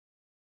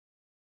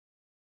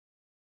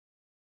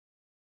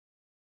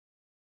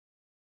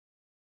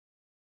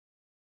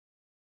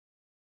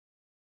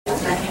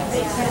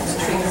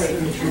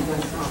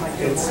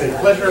It's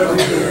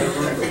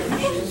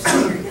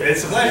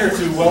a pleasure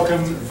to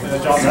welcome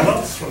John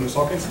Reynolds from the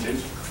Salk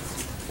Institute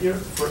here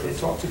for a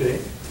talk today.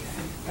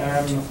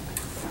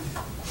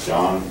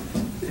 John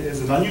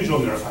is an unusual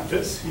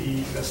neuroscientist.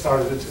 He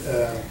started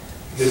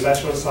the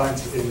Bachelor of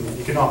Science in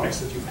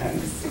Economics at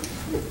UPenn.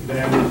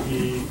 Then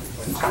he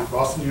went to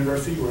Boston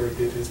University where he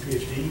did his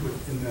PhD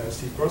in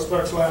Steve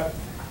Grossberg's lab.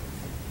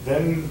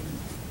 Then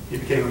he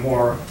became a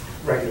more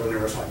regular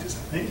neuroscientist,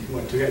 I think. He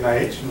went to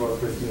NIH and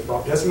worked with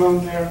Bob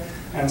Desimone there.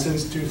 And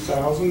since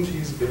 2000,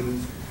 he's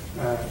been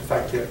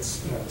faculty at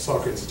the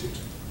Salk Institute.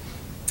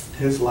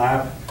 His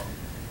lab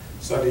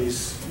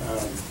studies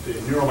the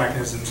neural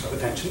mechanisms of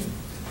attention,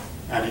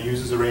 and he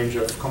uses a range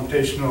of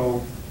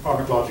computational,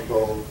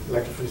 pharmacological,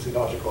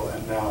 electrophysiological,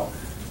 and now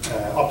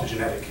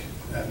optogenetic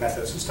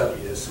methods to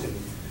study this in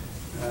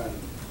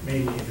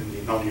mainly in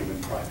the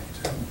non-human primate,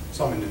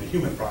 some in the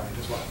human primate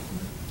as well.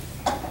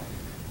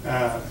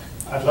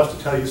 I'd love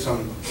to tell you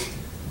some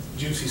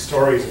juicy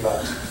stories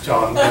about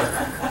John,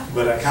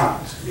 but I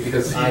can't,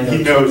 because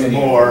he knows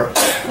more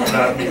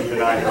about me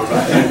than I know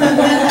about him.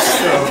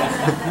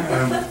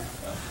 So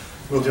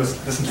we'll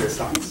just listen to his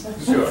science.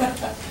 Sure.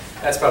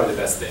 That's probably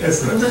the best thing.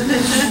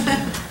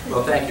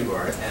 Well, thank you,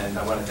 Bart, and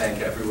I want to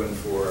thank everyone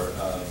for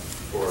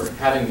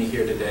having me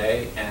here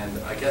today. And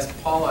I guess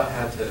Paula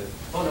had to,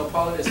 oh no,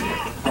 Paula is here.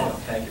 Paula,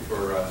 thank you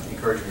for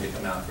encouraging me to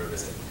come out for a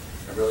visit.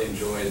 I really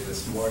enjoyed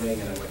this morning,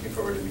 and I'm looking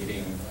forward to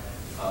meeting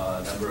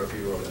a number of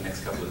you over the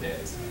next couple of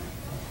days.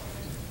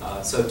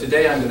 So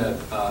today I'm going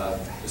to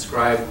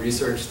describe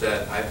research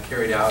that I've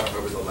carried out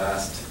over the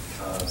last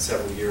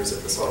several years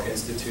at the Salk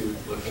Institute,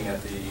 looking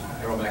at the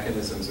neural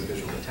mechanisms of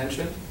visual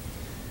attention.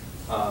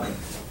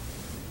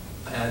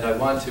 And I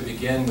want to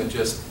begin with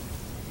just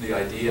the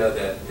idea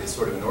that is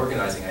sort of an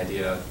organizing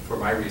idea for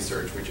my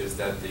research, which is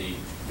that the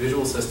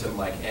visual system,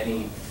 like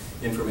any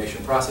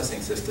information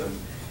processing system,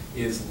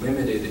 is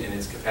limited in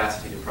its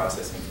capacity to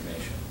process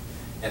information,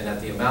 and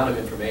that the amount of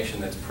information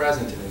that's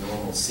present in a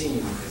normal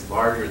scene is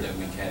larger than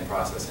we can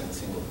process in a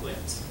single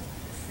glimpse.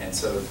 And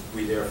so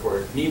we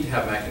therefore need to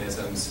have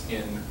mechanisms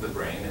in the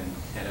brain,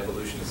 and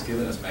evolution has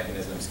given us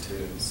mechanisms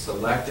to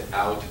select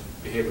out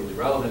behaviorally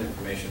relevant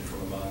information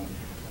from among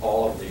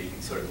all of the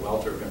sort of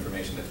welter of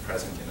information that's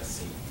present in a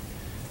scene.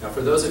 Now,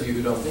 for those of you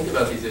who don't think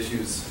about these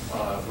issues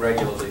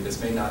regularly, this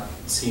may not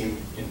seem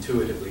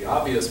intuitively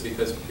obvious,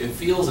 because it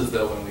feels as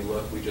though when we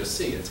look, we just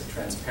see. It's a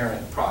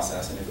transparent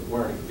process, and if it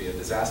weren't, it would be a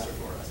disaster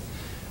for us.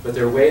 But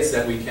there are ways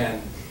that we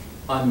can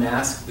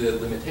unmask the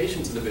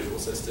limitations of the visual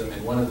system,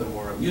 and one of the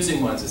more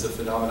amusing ones is a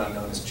phenomenon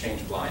known as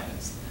change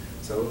blindness.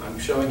 So I'm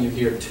showing you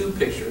here two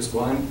pictures,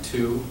 1,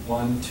 2,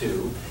 1,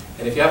 2.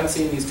 And if you haven't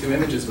seen these two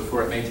images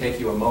before, it may take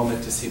you a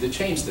moment to see the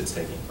change that's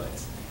taking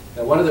place.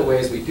 Now, one of the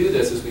ways we do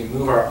this is we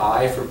move our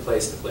eye from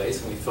place to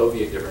place, and we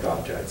foveate different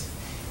objects.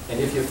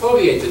 And if you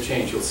foveate the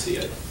change, you'll see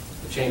it.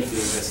 The change being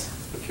this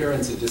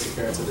appearance and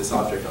disappearance of this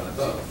object on the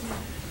boat.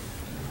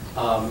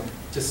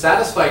 To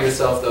satisfy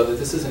yourself, though, that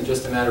this isn't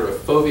just a matter of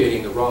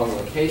foveating the wrong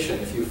location,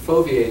 if you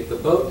foveate the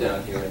boat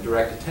down here and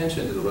direct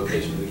attention to the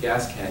location of the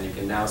gas can, you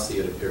can now see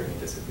it appearing and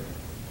disappearing.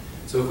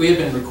 So if we had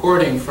been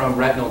recording from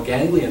retinal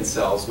ganglion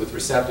cells with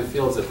receptive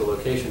fields at the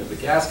location of the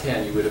gas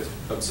can, you would have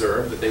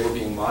observed that they were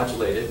being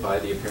modulated by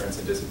the appearance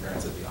and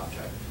disappearance of the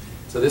object.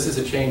 So this is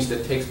a change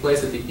that takes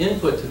place at the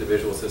input to the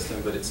visual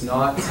system, but it's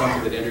not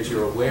something that enters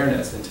your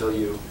awareness until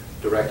you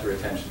direct your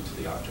attention to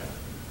the object.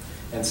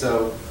 And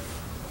so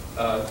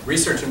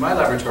research in my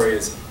laboratory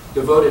is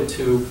devoted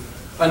to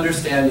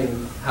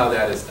understanding how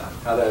that is done,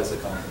 how that is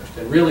accomplished.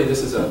 And really,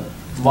 this is a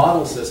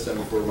model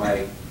system for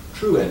my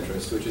true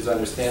interest, which is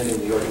understanding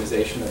the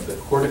organization of the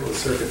cortical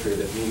circuitry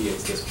that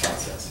mediates this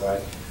process. So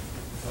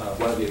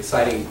one of the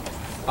exciting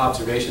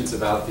observations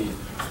about the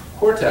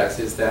cortex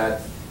is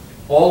that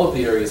all of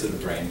the areas of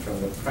the brain, from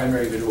the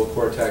primary visual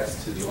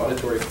cortex to the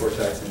auditory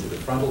cortex into the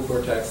frontal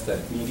cortex,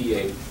 that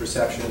mediate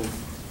perception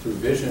through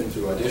vision,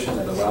 through audition,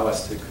 that allow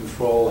us to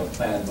control and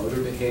plan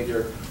motor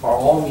behavior, are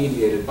all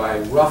mediated by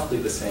roughly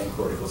the same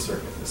cortical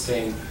circuit. The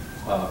same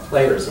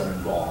players are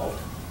involved.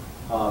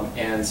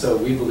 And so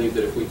we believe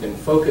that if we can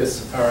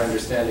focus our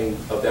understanding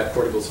of that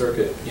cortical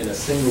circuit in a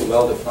single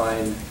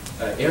well-defined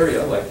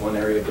area, like one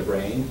area of the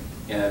brain,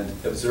 and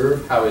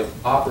observe how it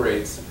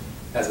operates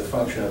as a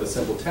function of a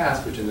simple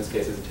task, which in this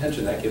case is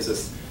attention, that gives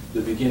us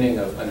the beginning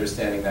of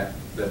understanding that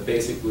the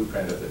basic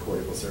blueprint of the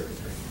cortical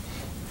circuitry.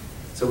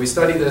 So we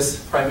study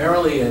this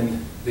primarily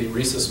in the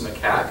rhesus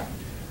macaque,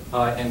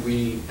 and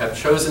we have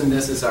chosen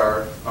this as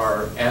our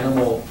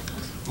animal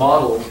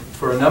model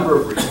for a number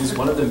of reasons,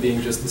 one of them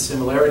being just the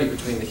similarity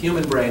between the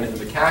human brain and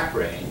the macaque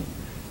brain.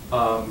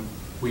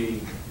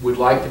 We would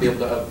like to be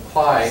able to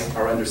apply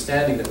our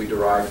understanding that we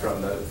derive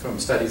from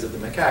studies of the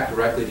macaque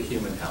directly to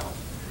human health.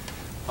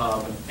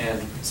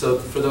 And so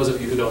for those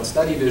of you who don't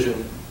study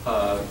vision,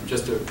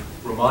 just to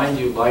remind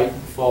you, light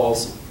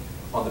falls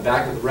on the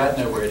back of the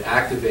retina where it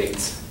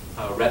activates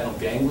retinal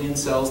ganglion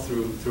cells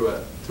through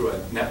a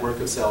network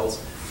of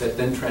cells that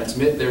then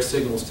transmit their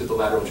signals to the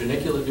lateral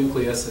geniculate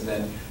nucleus and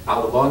then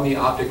out along the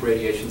optic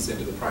radiations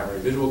into the primary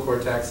visual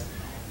cortex.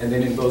 And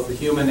then in both the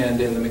human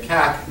and in the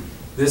macaque,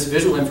 this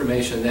visual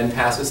information then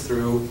passes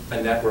through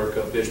a network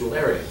of visual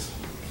areas,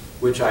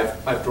 which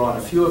I've drawn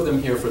a few of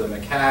them here for the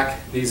macaque.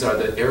 These are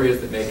the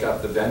areas that make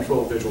up the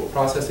ventral visual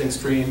processing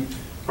stream,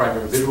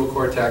 primary visual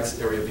cortex,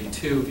 area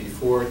V2,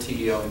 V4,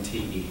 TEO, and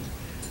TE.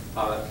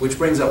 Which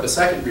brings up a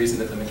second reason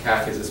that the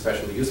macaque is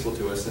especially useful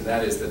to us, and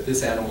that is that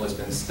this animal has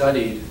been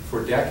studied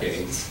for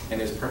decades and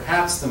is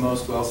perhaps the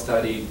most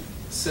well-studied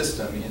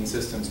system in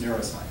systems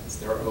neuroscience.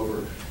 There are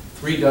over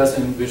 36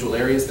 visual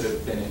areas that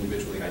have been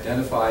individually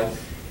identified,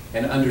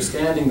 and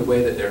understanding the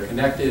way that they're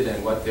connected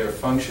and what their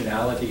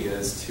functionality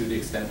is to the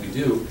extent we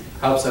do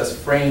helps us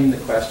frame the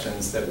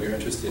questions that we're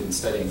interested in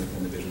studying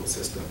within the visual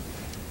system.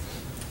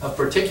 Of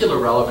particular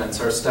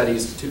relevance are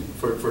studies,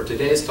 for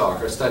today's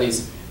talk, are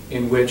studies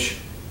in which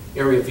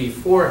area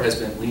V4 has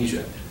been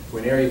lesioned.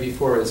 When area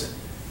V4 is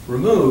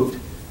removed,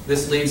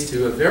 this leads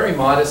to a very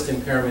modest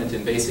impairment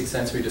in basic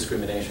sensory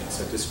discrimination.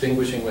 So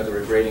distinguishing whether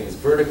a grading is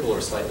vertical or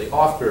slightly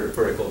off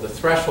vertical, the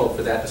threshold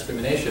for that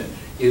discrimination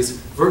is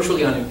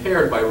virtually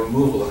unimpaired by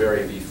removal of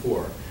area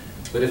V4.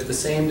 But if the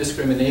same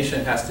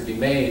discrimination has to be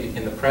made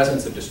in the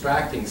presence of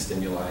distracting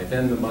stimuli,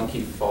 then the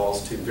monkey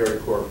falls to very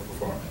poor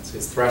performance.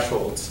 His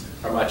thresholds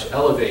are much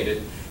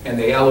elevated, and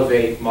they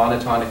elevate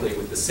monotonically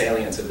with the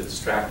salience of the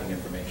distracting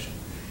information.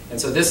 And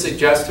so this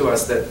suggests to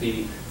us that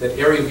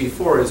area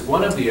V4 is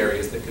one of the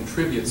areas that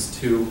contributes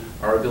to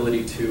our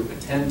ability to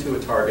attend to a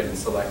target and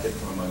select it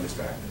from among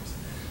distractors.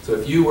 So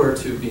if you were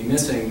to be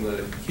missing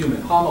the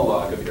human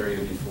homologue of area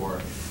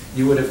V4,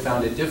 you would have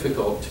found it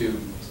difficult to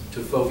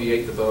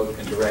foveate the boat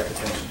and direct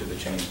attention to the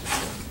change.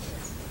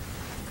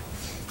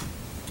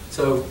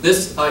 So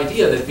this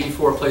idea that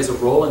V4 plays a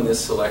role in this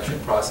selection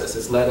process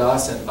has led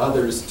us and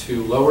others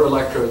to lower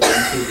electrodes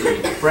into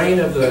the brain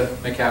of the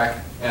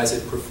macaque as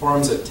it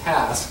performs a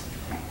task,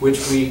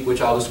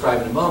 which I'll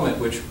describe in a moment,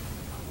 which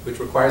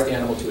requires the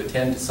animal to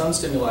attend to some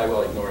stimuli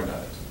while ignoring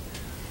others.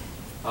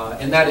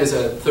 And that is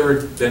a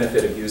third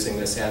benefit of using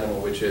this animal,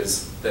 which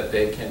is that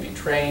they can be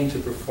trained to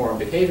perform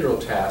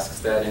behavioral tasks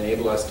that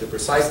enable us to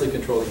precisely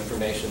control the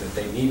information that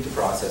they need to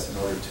process in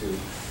order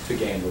to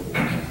gain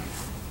reward.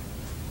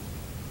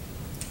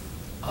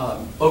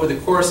 Over the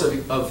course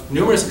of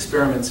numerous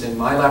experiments in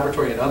my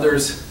laboratory and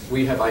others,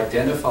 we have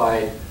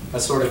identified a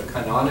sort of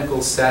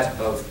canonical set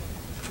of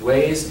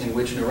ways in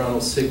which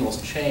neuronal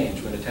signals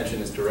change when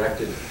attention is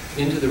directed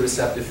into the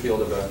receptive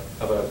field of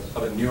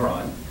a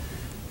neuron.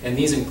 And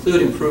these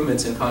include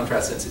improvements in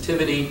contrast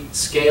sensitivity,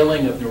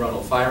 scaling of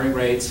neuronal firing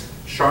rates,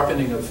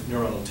 sharpening of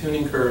neuronal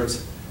tuning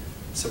curves,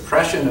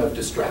 suppression of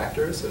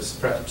distractors, so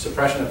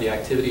suppression of the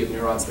activity of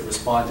neurons that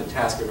respond to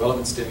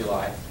task-irrelevant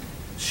stimuli,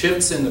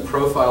 shifts in the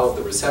profile of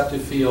the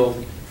receptive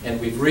field,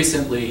 and we've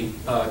recently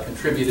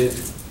contributed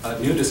a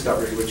new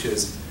discovery, which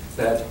is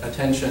that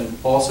attention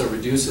also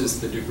reduces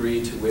the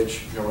degree to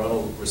which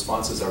neuronal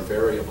responses are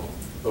variable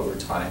over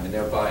time, and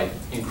thereby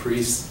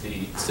increase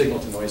the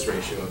signal-to-noise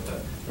ratio of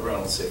the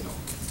neuronal signal.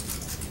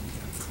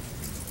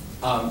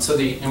 So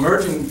the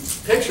emerging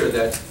picture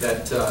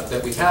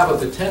that we have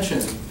of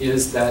attention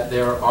is that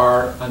there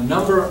are a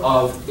number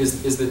of,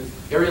 is that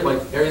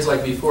areas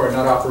like V4 are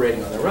not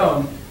operating on their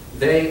own.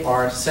 They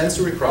are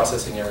sensory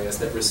processing areas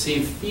that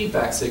receive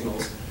feedback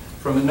signals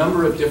from a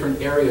number of different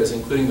areas,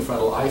 including the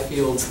frontal eye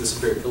fields, the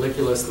superior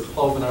colliculus, the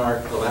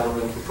pulvinar, the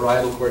lateral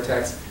parietal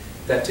cortex,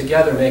 that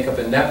together make up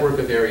a network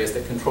of areas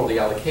that control the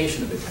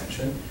allocation of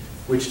attention,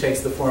 which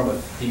takes the form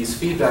of these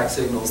feedback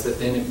signals that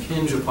then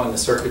impinge upon the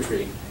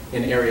circuitry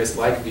in areas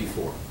like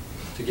V4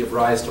 to give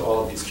rise to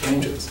all of these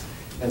changes.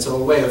 And so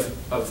a way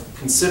of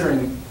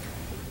considering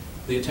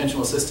the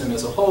attentional system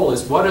as a whole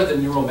is what are the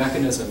neural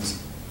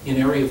mechanisms in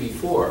area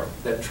V4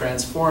 that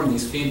transform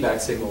these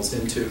feedback signals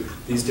into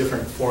these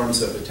different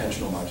forms of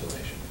attentional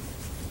modulation.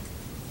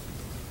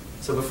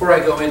 So before I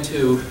go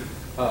into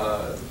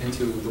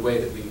the way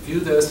that we view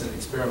this and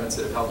experiments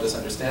that have helped us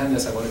understand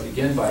this, I want to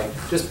begin by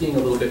just being a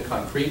little bit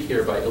concrete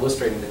here by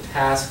illustrating the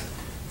task,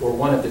 or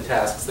one of the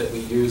tasks that we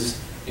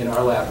use in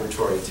our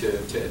laboratory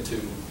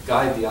to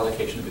guide the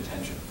allocation of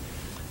attention.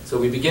 So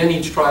we begin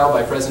each trial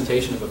by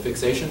presentation of a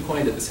fixation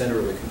point at the center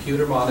of a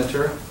computer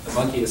monitor. The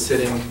monkey is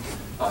sitting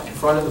in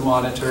front of the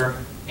monitor,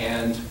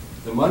 and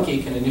the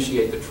monkey can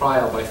initiate the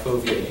trial by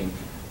foveating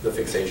the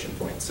fixation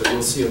point. So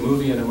you'll see a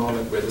movie in a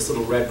moment where this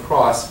little red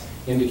cross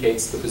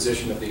indicates the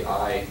position of the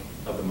eye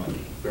of the monkey.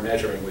 We're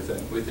measuring with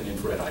an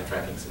infrared eye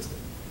tracking system.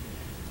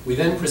 We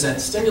then present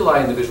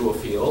stimuli in the visual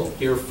field.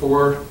 Here are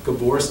 4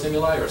 Gabor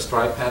stimuli, or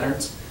stripe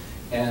patterns,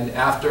 and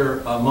after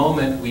a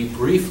moment we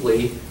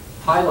briefly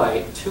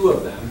highlight 2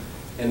 of them,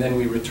 and then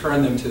we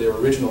return them to their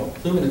original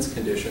luminance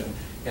condition.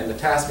 And the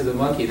task of the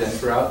monkey then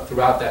throughout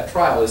that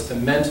trial is to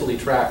mentally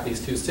track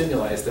these 2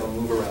 stimuli as they'll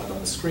move around on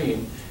the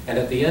screen. And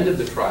at the end of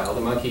the trial, the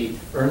monkey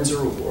earns a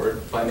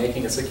reward by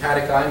making a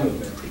saccadic eye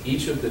movement to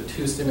each of the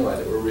 2 stimuli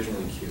that were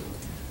originally cued.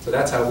 So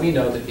that's how we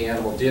know that the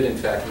animal did, in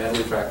fact,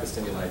 mentally track the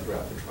stimuli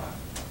throughout the trial.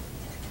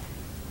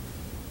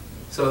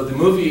 So the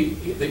movie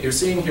that you're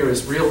seeing here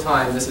is real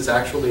time. This is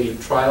actually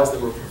trials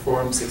that were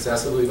performed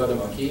successively by the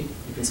monkey.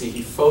 You can see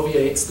he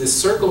foveates. This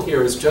circle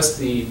here is just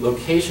the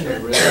location of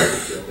the receptive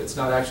field. It's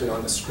not actually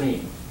on the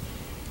screen.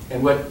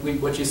 And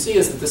what you see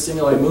is that the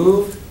stimuli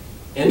move,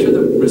 enter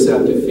the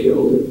receptive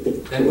field,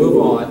 then move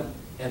on,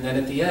 and then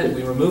at the end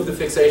we remove the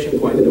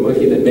fixation point, and the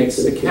monkey then makes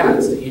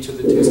saccades to each of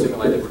the two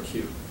stimuli that were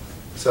cued.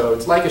 So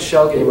it's like a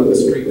shell game on the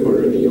street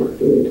corner in New York.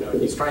 You know,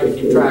 he's trying to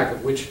keep track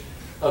of which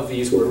of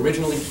these were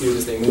originally cued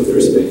as they move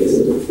through space.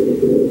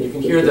 And you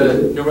can hear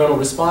the neuronal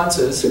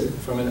responses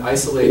from an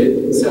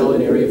isolated cell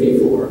in area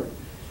V4.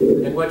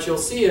 And what you'll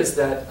see is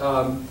that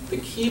the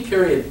key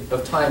period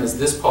of time is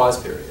this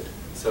pause period.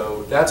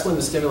 So that's when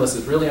the stimulus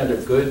is really under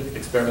good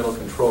experimental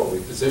control. We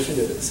positioned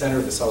it at the center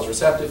of the cell's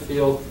receptive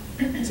field.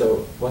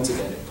 So once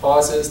again, it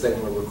pauses.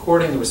 Then we're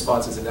recording the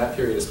responses in that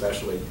period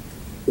especially.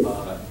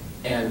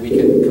 And we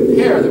can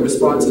compare the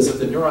responses of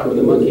the neuron when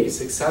the monkey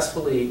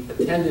successfully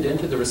attended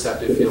into the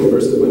receptive field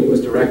versus when he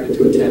was directed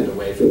to attend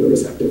away from the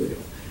receptive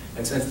field.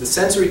 And since the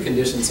sensory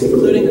conditions,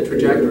 including the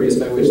trajectories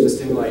by which the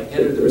stimuli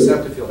entered the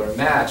receptive field, are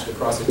matched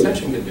across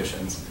attention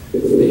conditions,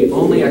 the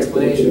only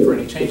explanation for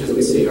any changes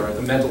we see are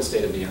the mental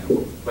state of the animal,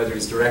 whether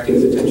he's directing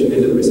his attention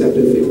into the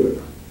receptive field or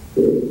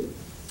not.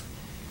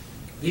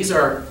 These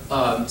are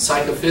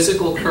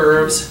psychophysical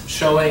curves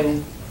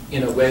showing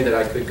in a way that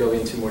I could go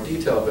into more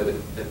detail, but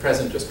at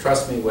present, just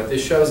trust me. What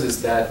this shows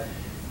is that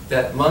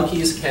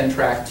monkeys can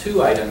track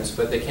 2 items,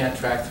 but they can't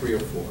track 3 or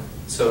 4.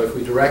 So if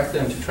we direct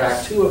them to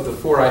track 2 of the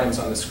 4 items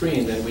on the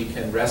screen, then we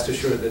can rest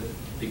assured that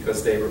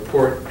because they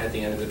report at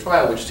the end of the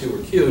trial which 2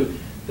 were cued,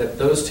 that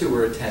those 2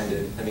 were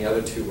attended and the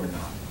other 2 were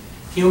not.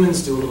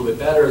 Humans do a little bit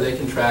better. They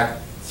can track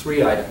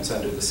 3 items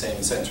under the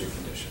same sensory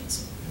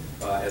conditions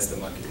as the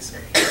monkeys.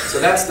 So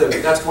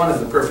that's one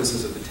of the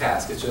purposes of the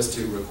task. It's just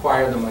to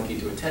require the monkey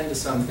to attend to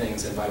some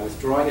things, and by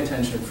withdrawing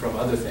attention from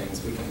other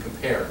things, we can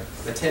compare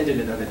attended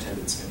and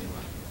unattended stimuli.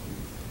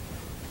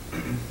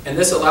 And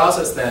this allows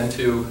us then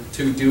to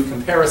do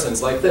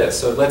comparisons like this.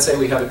 So let's say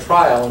we have a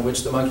trial in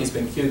which the monkey's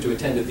been cued to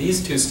attend to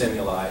these 2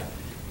 stimuli.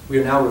 We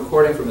are now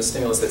recording from a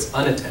stimulus that's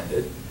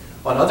unattended.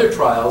 On other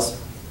trials,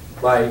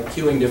 by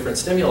cueing different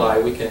stimuli,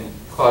 we can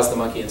cause the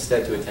monkey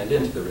instead to attend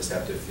into the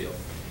receptive field.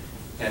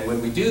 And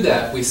when we do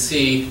that, we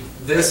see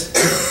this,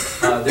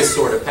 this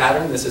sort of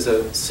pattern. This is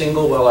a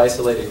single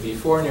well-isolated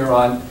V4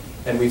 neuron,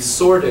 and we've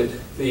sorted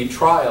the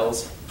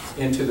trials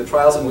into the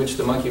trials in which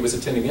the monkey was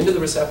attending into the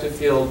receptive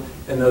field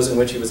and those in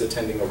which he was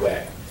attending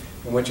away.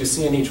 And what you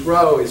see in each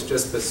row is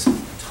just the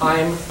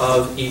time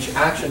of each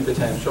action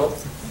potential.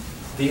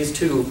 These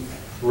 2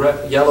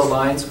 yellow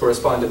lines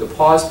correspond to the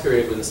pause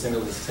period when the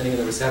stimulus is attending in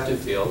the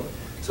receptive field.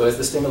 So as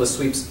the stimulus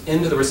sweeps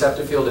into the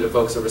receptive field, it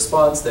evokes a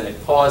response, then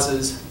it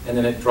pauses, and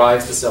then it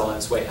drives the cell on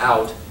its way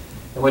out.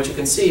 And what you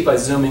can see by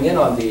zooming in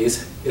on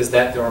these is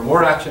that there are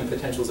more action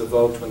potentials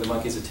evoked when the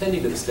monkey's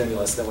attending to the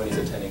stimulus than when he's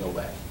attending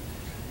away.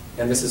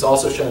 And this is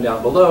also shown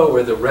down below,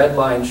 where the red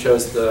line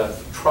shows the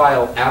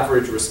trial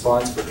average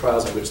response for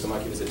trials in which the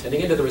monkey was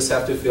attending into the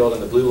receptive field,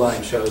 and the blue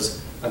line shows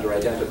under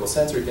identical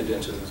sensory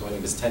conditions when he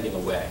was attending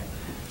away.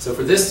 So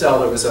for this cell,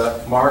 there was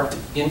a marked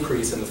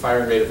increase in the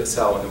firing rate of the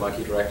cell when the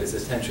monkey directed his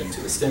attention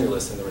to the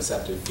stimulus in the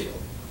receptive field.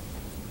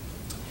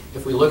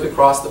 If we look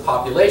across the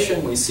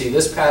population, we see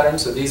this pattern.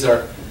 So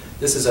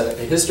this is a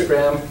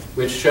histogram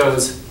which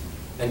shows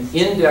an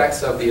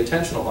index of the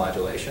attentional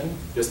modulation,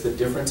 just the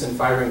difference in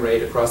firing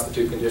rate across the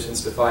 2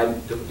 conditions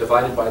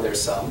divided by their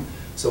sum.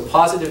 So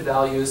positive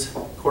values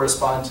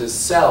correspond to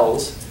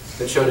cells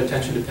that showed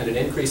attention-dependent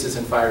increases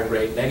in firing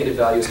rate. Negative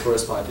values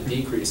correspond to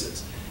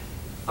decreases.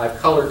 I've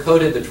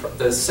color-coded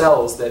the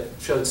cells that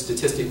showed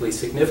statistically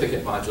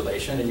significant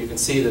modulation, and you can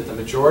see that the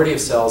majority of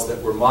cells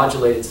that were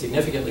modulated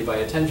significantly by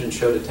attention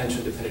showed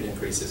attention-dependent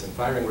increases in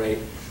firing rate,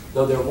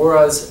 though there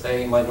was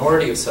a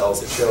minority of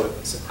cells that showed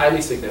highly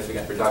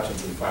significant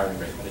reductions in firing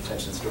rate when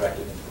attention is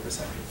directed into the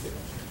receptive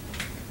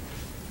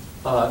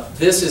field.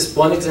 This is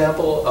one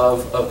example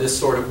of this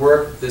sort of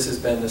work. This has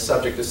been the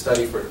subject of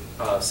study for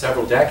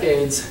several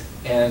decades,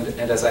 and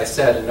as I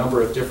said, a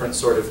number of different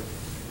sort of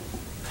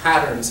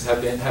patterns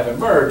have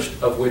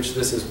emerged, of which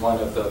this is one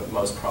of the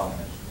most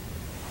prominent.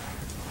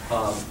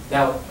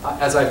 Now,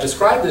 as I've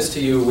described this to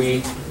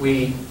you,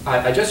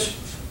 I just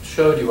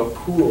showed you a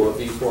pool of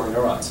V4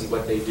 neurons and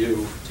what they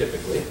do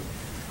typically.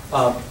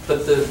 But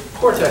the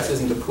cortex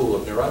isn't a pool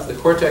of neurons. The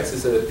cortex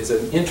is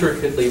an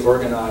intricately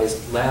organized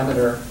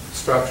laminar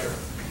structure.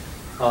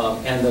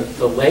 And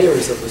the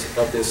layers of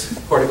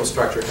this cortical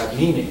structure have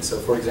meaning. So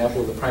for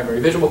example, in the primary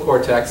visual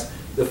cortex,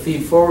 the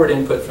feed-forward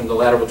input from the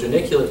lateral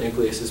geniculate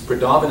nucleus is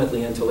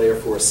predominantly into layer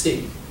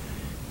 4C.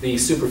 The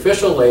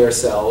superficial layer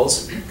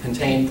cells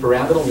contain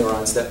pyramidal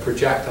neurons that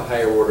project to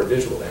higher order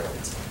visual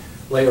areas.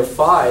 Layer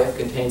 5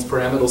 contains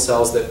pyramidal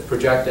cells that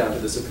project down to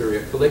the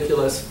superior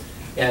colliculus,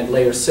 and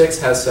layer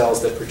 6 has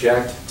cells that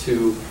project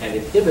to and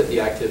inhibit the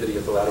activity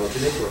of the lateral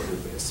geniculate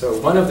nucleus. So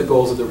one of the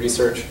goals of the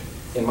research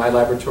in my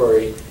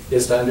laboratory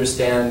is to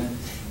understand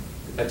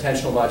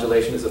attentional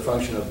modulation as a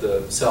function of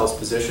the cell's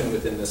position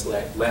within this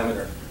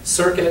laminar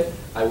circuit.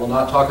 I will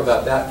not talk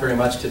about that very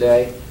much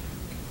today.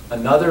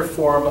 Another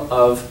form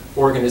of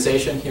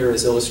organization here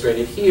is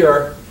illustrated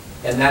here,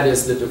 and that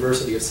is the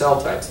diversity of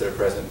cell types that are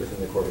present within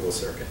the cortical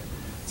circuit.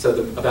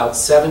 So about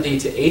 70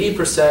 to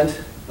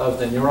 80% of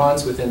the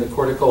neurons within the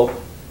cortical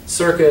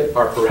circuit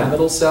are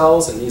pyramidal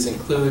cells, and these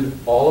include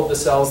all of the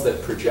cells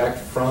that project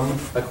from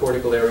a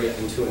cortical area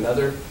into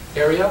another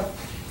area.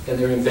 And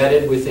they're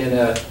embedded within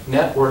a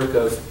network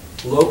of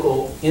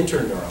local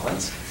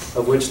interneurons,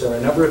 of which there are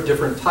a number of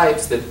different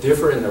types that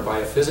differ in their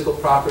biophysical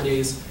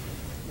properties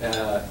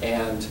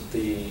and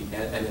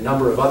a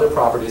number of other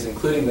properties,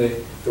 including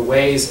the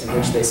ways in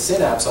which they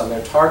synapse on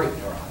their target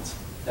neurons.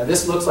 Now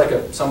this looks like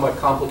a somewhat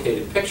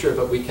complicated picture,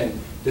 but we can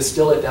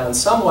distill it down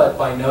somewhat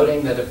by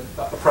noting that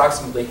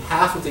approximately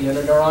half of the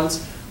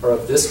interneurons are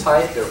of this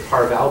type. They're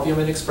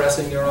parvalbumin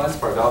expressing neurons.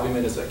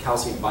 Parvalbumin is a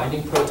calcium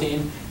binding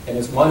protein and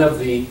is one of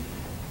the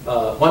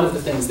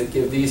things that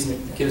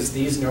gives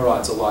these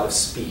neurons a lot of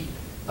speed.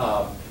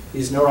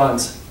 These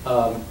neurons,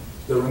 the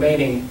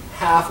remaining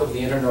half of the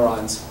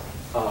interneurons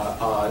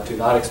do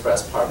not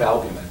express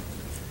parvalbumin.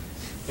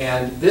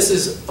 And this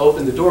has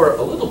opened the door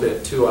a little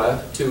bit to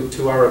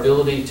our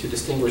ability to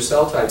distinguish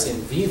cell types in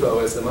vivo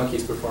as the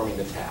monkey's performing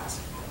the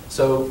task.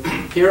 So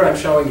here I'm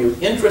showing you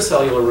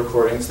intracellular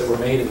recordings that were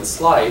made in the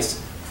slice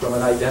from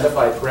an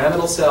identified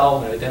pyramidal cell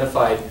and an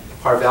identified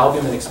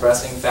parvalbumin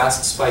expressing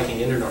fast spiking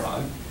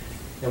interneuron.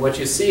 And what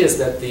you see is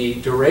that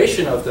the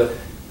duration of the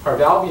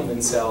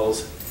parvalbumin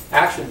cell's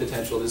action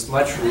potential is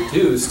much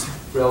reduced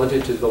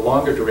relative to the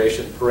longer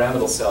duration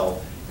pyramidal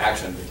cell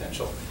action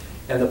potential.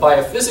 And the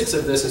biophysics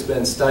of this has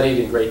been studied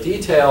in great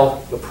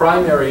detail. The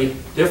primary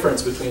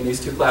difference between these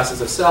two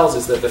classes of cells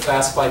is that the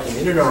fast spiking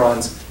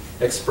interneurons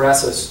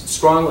express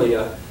strongly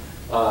a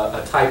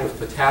type of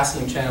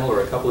potassium channel,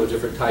 or a couple of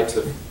different types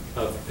of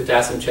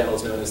potassium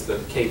channels known as the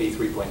Kb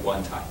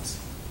 3.1 types.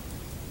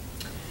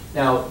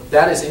 Now,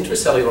 that is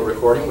intracellular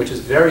recording, which is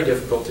very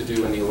difficult to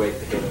do in the awake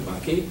behaving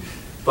monkey.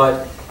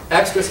 But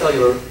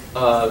extracellular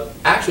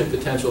action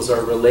potentials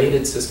are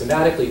related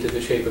systematically to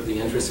the shape of the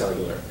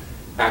intracellular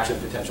action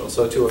potential.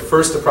 So to a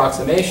first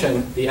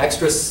approximation, the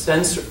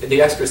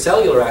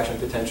extracellular action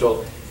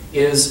potential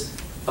is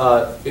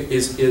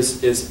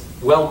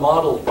well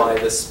modeled by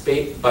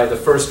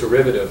the first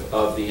derivative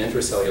of the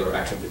intracellular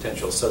action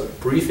potential. So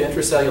brief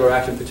intracellular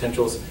action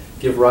potentials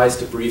give rise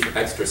to brief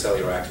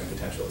extracellular action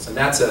potentials. And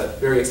that's a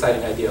very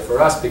exciting idea for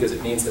us because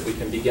it means that we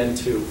can begin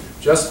to,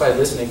 just by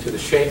listening to the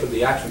shape of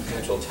the action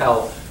potential,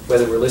 tell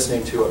whether we're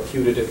listening to a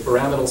putative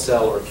pyramidal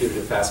cell or a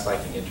putative fast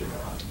spiking interneuron.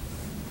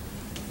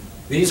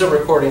 These are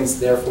recordings,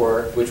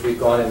 therefore, which we've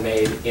gone and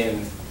made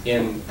in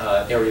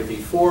area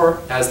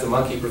V4 as the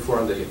monkey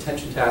performed the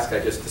attention task I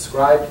just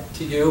described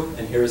to you.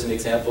 And here is an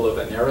example of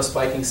a narrow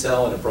spiking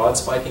cell and a broad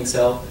spiking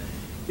cell.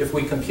 If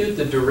we compute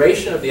the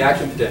duration of the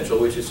action potential,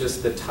 which is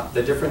just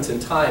the difference in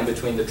time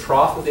between the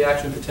trough of the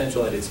action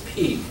potential and its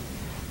peak,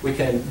 we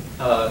can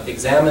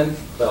examine,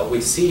 well,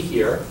 we see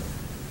here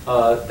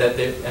that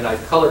and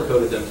I've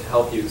color-coded them to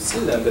help you see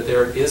them, but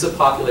there is a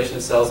population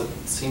of cells that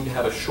seem to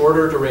have a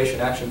shorter duration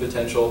action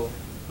potential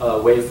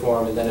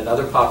waveform, and then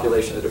another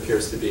population that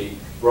appears to be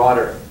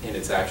broader in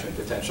its action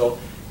potential.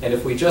 And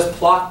if we just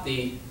plot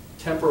the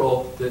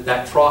temporal,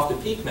 that trough to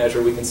peak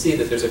measure, we can see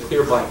that there's a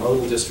clear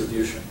bimodal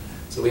distribution.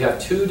 So we have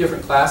two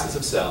different classes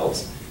of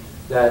cells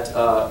that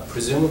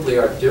presumably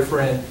are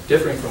differing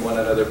from one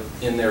another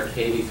in their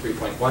Kb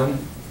 3.1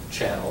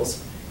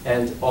 channels.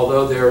 And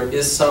although there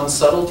is some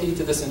subtlety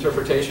to this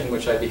interpretation,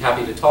 which I'd be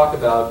happy to talk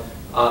about,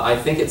 I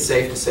think it's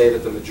safe to say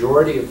that the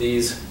majority of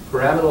these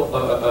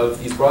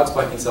broad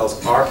spiking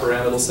cells are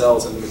pyramidal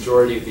cells, and the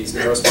majority of these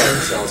narrow spiking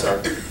cells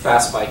are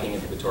fast spiking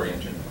inhibitory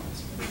interneurons.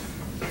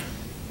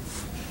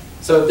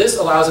 So this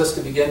allows us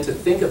to begin to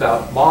think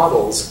about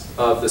models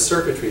of the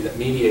circuitry that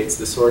mediates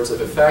the sorts of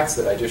effects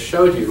that I just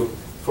showed you.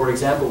 For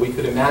example, we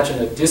could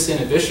imagine a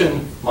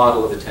disinhibition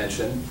model of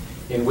attention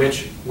in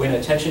which, when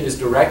attention is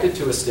directed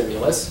to a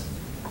stimulus,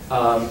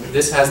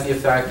 this has the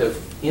effect of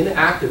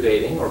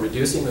inactivating or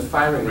reducing the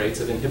firing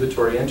rates of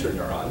inhibitory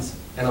interneurons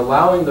and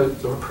allowing the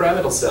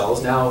pyramidal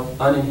cells, now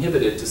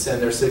uninhibited, to send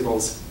their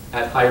signals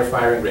at higher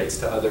firing rates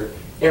to other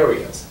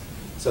areas.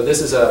 So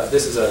this is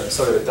a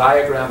sort of a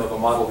diagram of a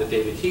model that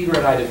David Heater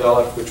and I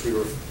developed, which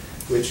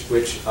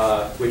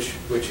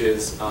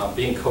is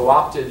being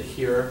co-opted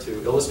here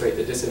to illustrate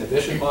the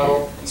disinhibition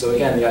model. So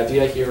again, the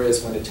idea here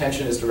is when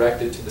attention is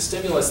directed to the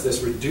stimulus,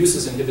 this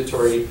reduces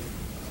inhibitory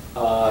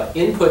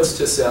inputs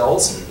to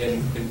cells,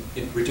 and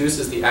it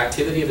reduces the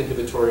activity of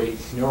inhibitory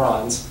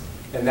neurons,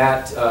 and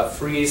that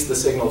frees the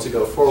signal to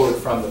go forward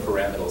from the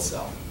pyramidal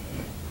cell.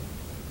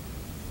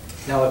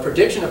 Now, a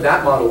prediction of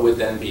that model would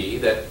then be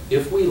that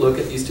if we look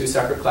at these two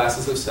separate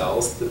classes of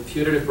cells, the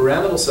putative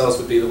pyramidal cells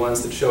would be the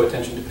ones that show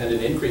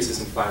attention-dependent increases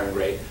in firing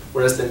rate,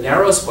 whereas the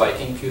narrow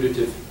spiking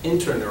putative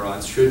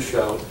interneurons should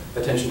show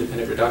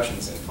attention-dependent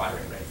reductions in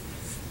firing rate.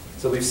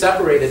 So we've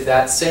separated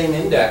that same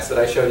index that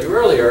I showed you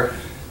earlier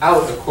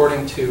out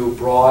according to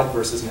broad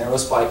versus narrow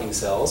spiking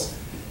cells.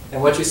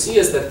 And what you see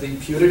is that the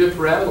putative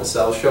pyramidal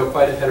cells show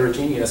quite a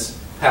heterogeneous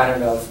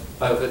pattern of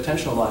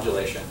attentional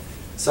modulation.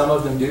 Some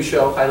of them do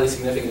show highly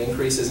significant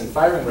increases in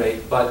firing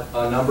rate, but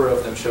a number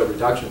of them show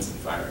reductions in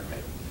firing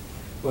rate.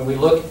 When we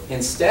look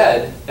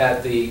instead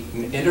at the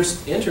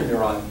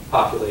interneuron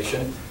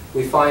population,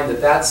 we find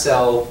that that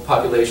cell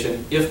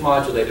population, if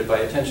modulated by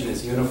attention,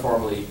 is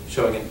uniformly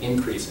showing an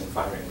increase in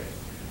firing rate.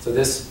 So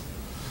this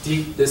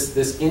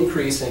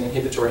increase in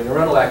inhibitory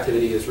neuronal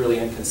activity is really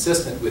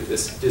inconsistent with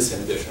this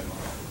disinhibition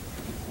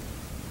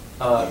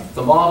model.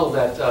 The model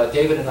that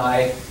David and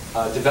I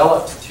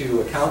developed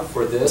to account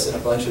for this and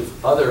a bunch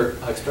of other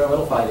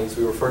experimental findings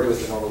we refer to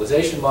as the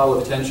normalization model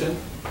of attention.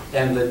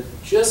 And the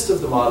gist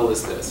of the model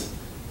is this.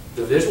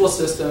 The visual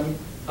system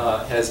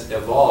has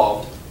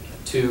evolved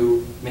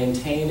to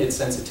maintain its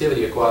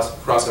sensitivity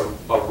across a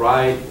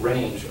wide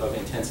range of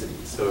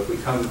intensities. So if we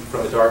come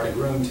from a darkened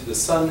room to the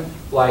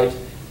sunlight,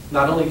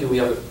 not only do we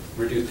have a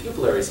reduced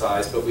pupillary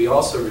size, but we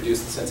also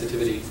reduce the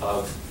sensitivity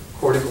of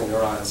cortical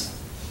neurons,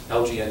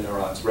 LGN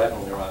neurons,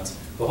 retinal neurons.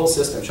 The whole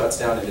system shuts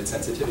down in its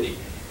sensitivity.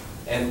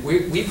 And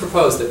we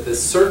propose that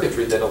this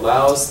circuitry that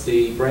allows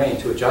the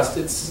brain to adjust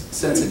its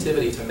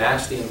sensitivity to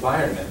match the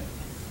environment,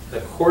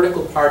 the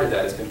cortical part of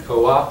that has been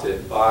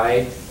co-opted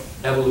by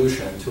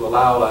evolution to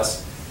allow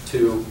us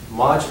to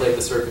modulate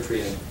the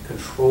circuitry and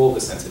control the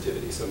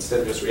sensitivity. So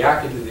instead of just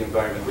reacting to the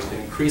environment, we can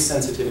increase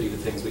sensitivity to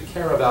things we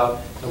care about,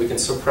 and we can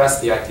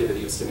suppress the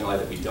activity of stimuli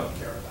that we don't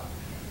care about.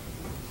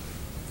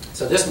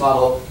 So this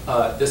model,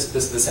 this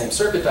is the same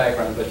circuit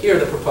diagram, but here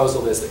the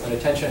proposal is that when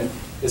attention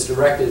is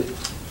directed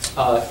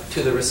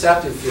to the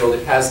receptive field,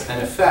 it has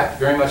an effect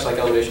very much like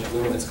elevation of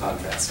luminance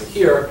contrast. So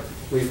here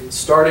we've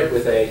started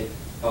with a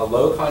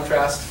low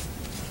contrast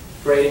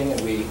grading,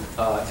 and we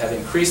have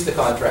increased the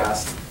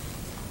contrast.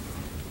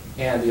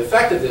 And the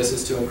effect of this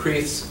is to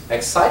increase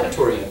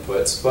excitatory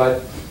inputs,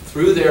 but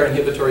through their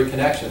inhibitory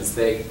connections,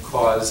 they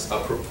cause a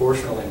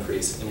proportional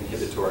increase in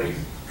inhibitory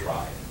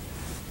drive.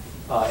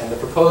 And the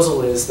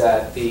proposal is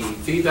that the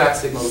feedback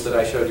signals that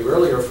I showed you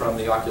earlier from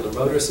the ocular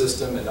motor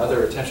system and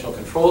other attentional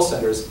control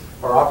centers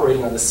are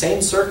operating on the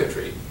same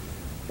circuitry,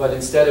 but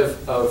instead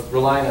of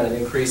relying on an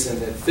increase in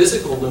the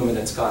physical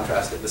luminance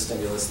contrast of the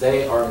stimulus,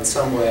 they are in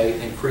some way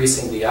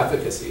increasing the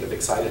efficacy of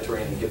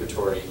excitatory and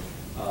inhibitory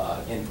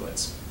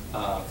inputs,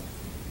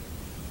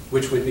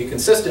 which would be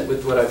consistent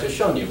with what I've just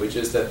shown you, which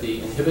is that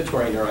the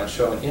inhibitory neurons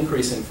show an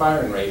increase in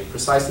firing rate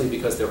precisely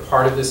because they're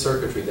part of this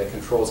circuitry that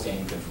controls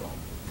gain control.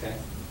 Okay?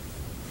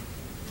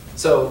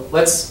 So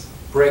let's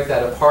break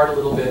that apart a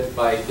little bit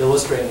by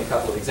illustrating a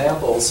couple of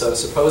examples. So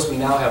suppose we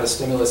now have a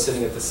stimulus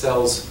sitting at the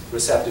cell's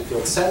receptive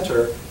field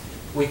center.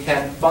 We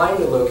can find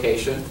a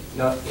location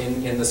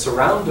in the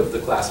surround of the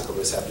classical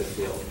receptive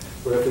field,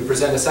 where if we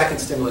present a second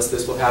stimulus,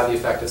 this will have the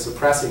effect of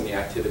suppressing the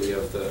activity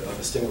of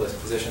the stimulus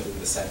positioned in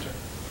the center.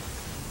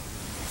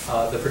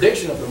 The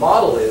prediction of the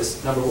model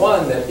is, number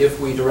one, that if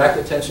we direct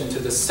attention to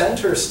the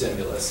center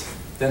stimulus,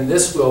 then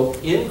this will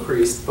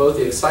increase both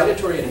the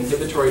excitatory and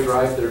inhibitory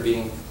drive that are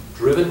being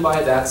driven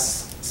by that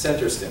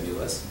center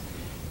stimulus.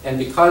 And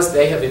because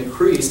they have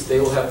increased, they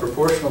will have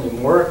proportionally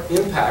more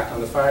impact on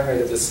the firing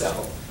rate of the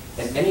cell.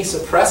 And any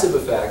suppressive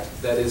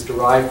effect that is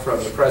derived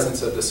from the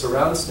presence of the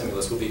surround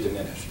stimulus will be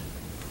diminished.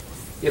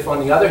 If, on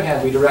the other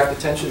hand, we direct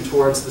attention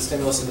towards the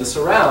stimulus in the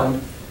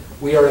surround,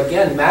 we are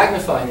again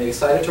magnifying the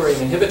excitatory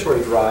and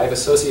inhibitory drive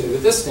associated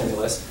with this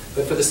stimulus,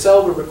 but for the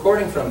cell we're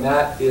recording from,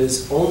 that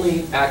is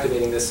only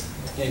activating this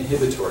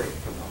inhibitory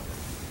component.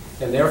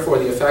 And therefore,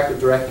 the effect of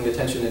directing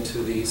attention into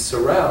the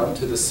surround,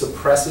 to the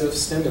suppressive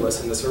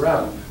stimulus in the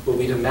surround, will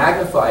be to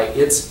magnify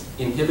its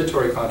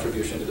inhibitory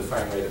contribution to the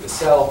firing rate of the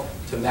cell,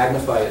 to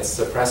magnify its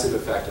suppressive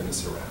effect in the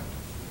surround.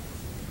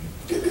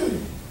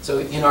 So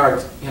in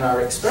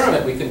our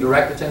experiment, we can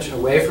direct attention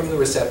away from the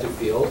receptive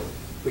field.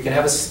 We can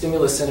have a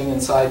stimulus sitting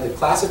inside the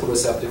classical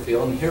receptive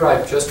field, and here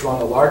I've just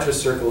drawn a larger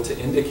circle to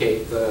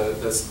indicate the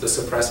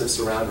suppressive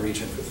surround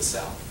region for the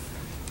cell.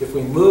 If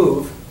we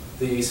move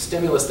the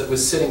stimulus that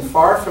was sitting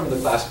far from the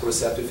classical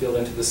receptive field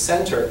into the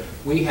center,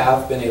 we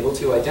have been able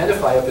to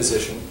identify a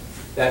position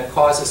that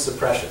causes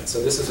suppression.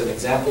 So this is an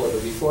example of a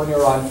V4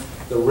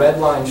 neuron. The red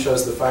line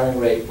shows the firing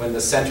rate when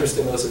the center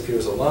stimulus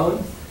appears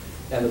alone,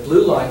 and the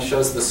blue line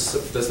shows the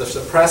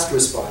suppressed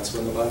response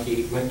when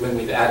when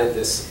we've added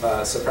this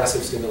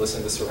suppressive stimulus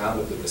in the surround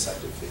of the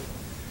receptive field.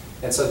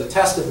 And so the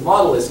test of the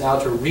model is now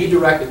to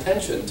redirect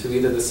attention to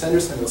either the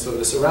center stimulus or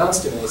the surround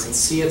stimulus and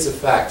see its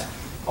effect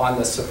on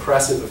the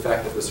suppressive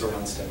effect of the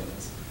surround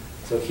stimulus.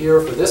 So here,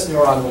 for this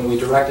neuron, when we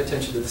direct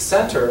attention to the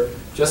center,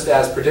 just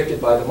as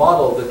predicted by the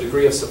model, the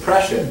degree of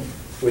suppression,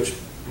 which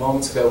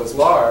moments ago was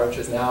large,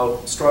 is now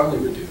strongly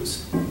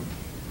reduced.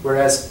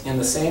 Whereas in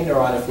the same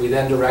neuron, if we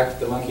then direct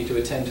the monkey to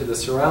attend to the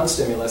surround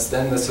stimulus,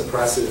 then the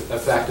suppressive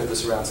effect of the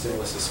surround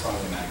stimulus is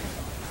strongly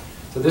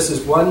magnified. So this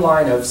is one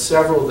line of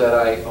several that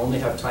I only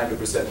have time to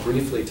present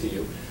briefly to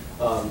you,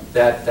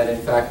 that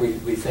in fact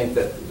we think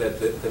that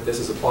this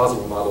is a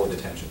plausible model of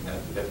attention,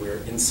 that we're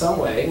in some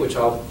way, which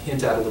I'll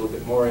hint at a little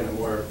bit more in a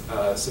more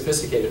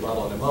sophisticated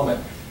model in a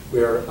moment,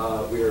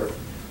 we're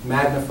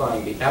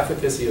magnifying the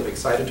efficacy of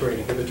excitatory and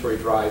inhibitory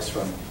drives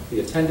from the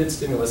attended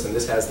stimulus, and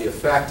this has the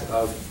effect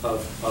of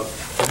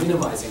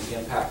minimizing the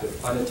impact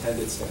of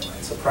unattended stimuli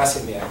and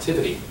suppressing the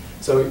activity.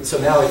 So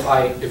now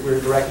if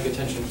we're directing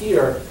attention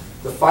here,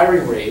 the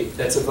firing rate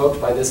that's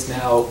evoked by this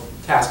now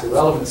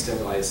task-irrelevant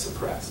stimuli is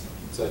suppressed.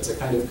 So it's a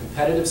kind of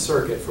competitive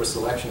circuit for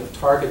selection of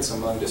targets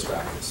among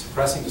distractors,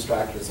 suppressing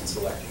distractors and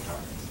selecting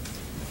targets.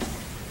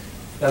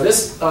 Now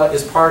this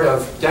is part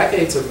of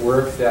decades of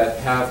work that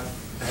have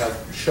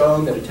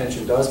shown that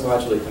attention does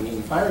modulate the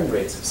mean firing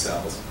rates of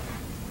cells.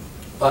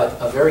 But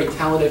a very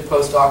talented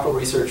postdoctoral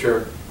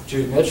researcher,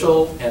 Jude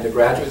Mitchell, and a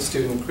graduate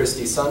student,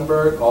 Christy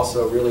Sundberg,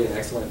 also really an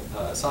excellent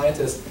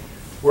scientist,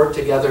 worked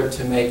together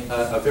to make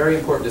a very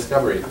important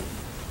discovery,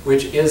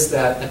 which is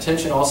that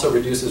attention also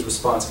reduces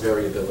response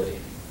variability.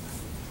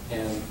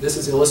 And this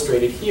is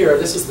illustrated here.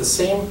 This is the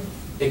same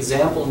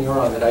example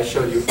neuron that I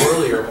showed you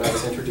earlier when I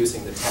was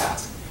introducing the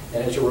task.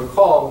 And as you'll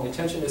recall, when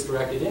attention is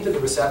directed into the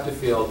receptive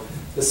field,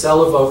 the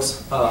cell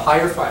evokes a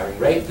higher firing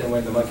rate than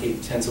when the monkey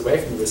tends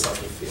away from the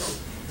receptive field.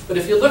 But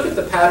if you look at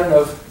the pattern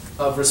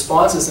of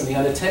responses in the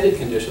unattended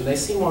condition, they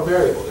seem more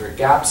variable. There are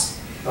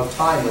gaps of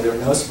time where there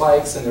are no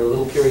spikes, and there are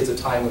little periods of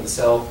time when the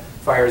cell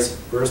fires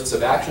bursts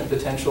of action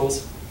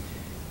potentials.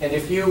 And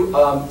if you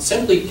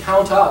simply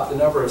count up the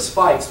number of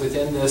spikes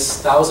within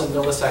this 1,000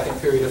 millisecond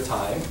period of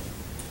time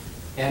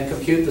and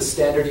compute the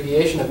standard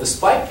deviation of the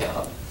spike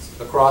count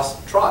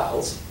across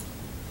trials,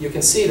 you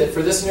can see that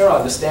for this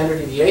neuron, the standard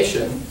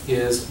deviation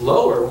is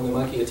lower when the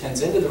monkey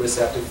attends into the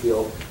receptive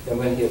field than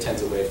when he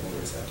attends away from the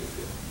receptive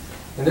field.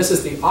 And this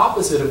is the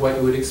opposite of what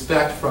you would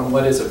expect from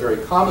what is a very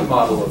common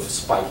model of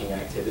spiking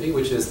activity,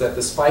 which is that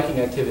the spiking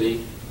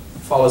activity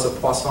follows a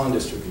Poisson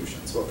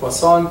distribution. So a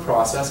Poisson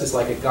process is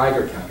like a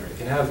Geiger counter. It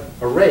can have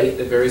a rate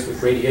that varies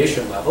with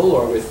radiation level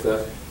or with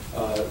the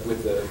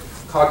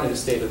cognitive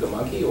state of the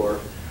monkey or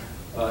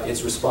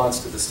its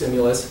response to the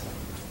stimulus.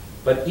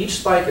 But each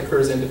spike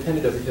occurs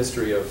independent of the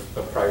history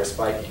of prior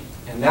spiking.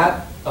 And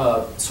that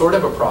sort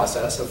of a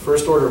process, a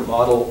first-order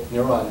model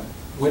neuron,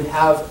 would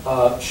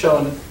have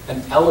shown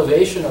an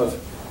elevation of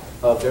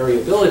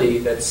variability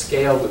that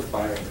scaled with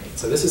firing rate.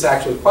 So this is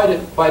actually quite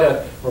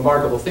a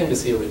remarkable thing to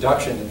see a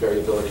reduction in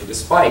variability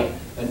despite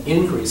an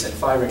increase in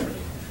firing rate.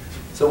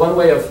 So one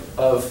way of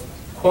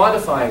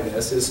quantifying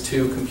this is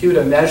to compute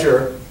a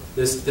measure,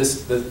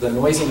 the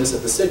noisiness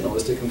of the signal,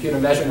 is to compute a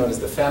measure known as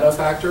the Fano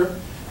factor,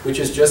 which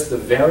is just the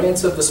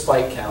variance of the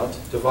spike count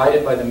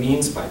divided by the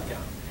mean spike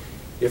count.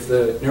 If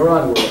the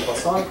neuron were a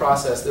Poisson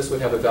process, this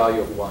would have a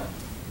value of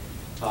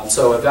 1.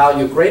 So a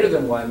value greater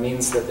than 1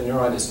 means that the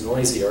neuron is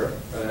noisier,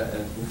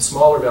 and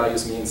smaller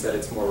values means that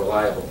it's more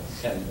reliable.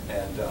 And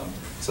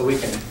so we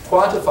can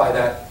quantify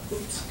that.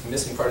 Oops, I'm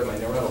missing part of my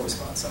neuronal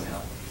response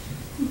somehow.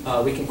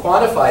 We can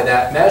quantify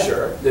that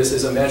measure. This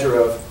is a measure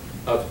of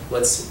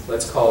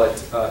let's call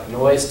it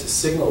noise to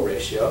signal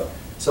ratio.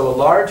 So a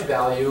large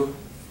value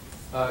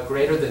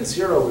greater than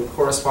 0 would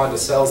correspond to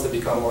cells that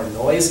become more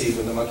noisy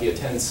when the monkey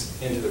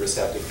attends into the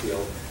receptive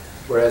field,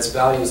 whereas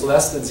values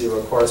less than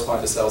 0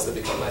 correspond to cells that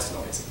become less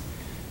noisy.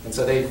 And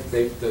so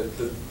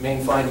the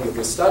main finding of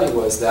this study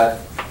was that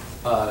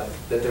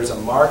there's a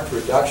marked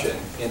reduction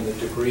in the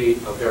degree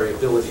of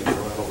variability in the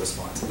neuronal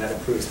response, and that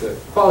improves the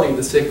quality of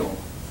the signal.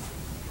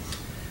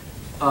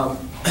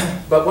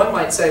 But one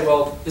might say,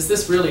 well, is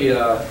this really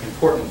an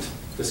important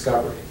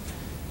discovery?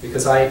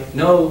 Because I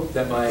know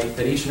that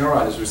each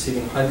neuron is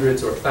receiving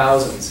hundreds or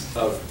thousands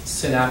of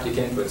synaptic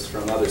inputs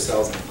from other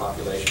cells in the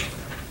population.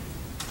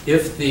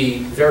 If the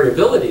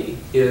variability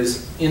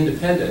is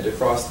independent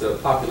across the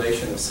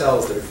population of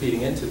cells that are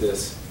feeding into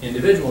this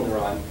individual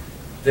neuron,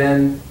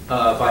 then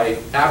by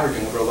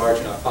averaging over a large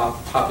enough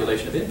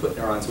population of input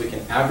neurons, we can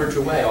average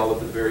away all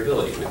of the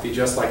variability. It would be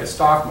just like a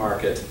stock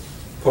market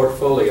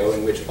portfolio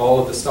in which all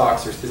of the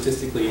stocks are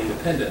statistically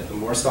independent. The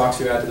more stocks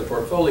you add to the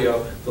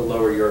portfolio, the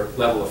lower your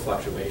level of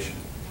fluctuation.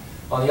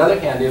 On the other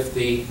hand, if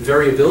the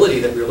variability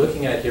that we're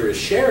looking at here is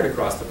shared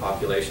across the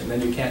population,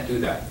 then you can't do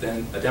that.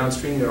 Then a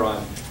downstream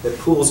neuron that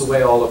pulls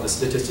away all of the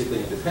statistically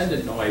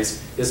independent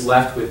noise is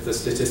left with the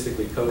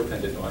statistically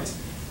codependent noise.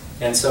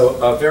 And so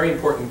a very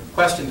important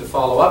question to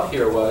follow up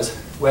here was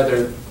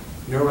whether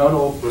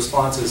neuronal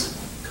responses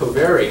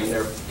covary in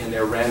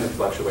their random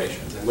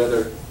fluctuations, and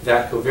whether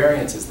that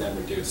covariance is then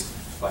reduced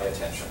by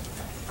attention.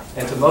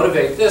 And to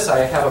motivate this, I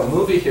have a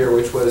movie here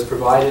which was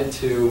provided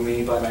to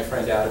me by my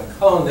friend Adam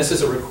Cohn. This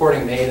is a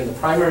recording made in the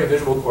primary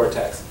visual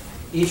cortex.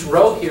 Each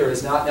row here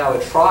is not now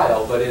a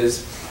trial, but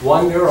is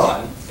one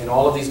neuron, and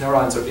all of these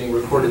neurons are being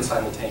recorded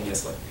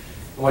simultaneously.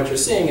 And what you're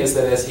seeing is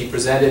that as he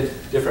presented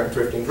different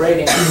drifting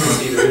gratings, you can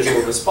see the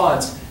visual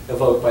response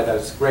evoked by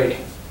those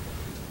gratings.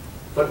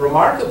 But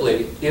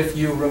remarkably, if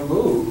you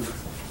remove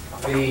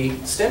the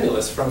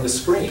stimulus from the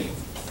screen,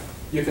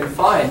 you can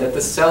find that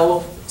the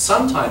cell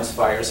sometimes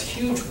fires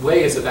huge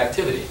waves of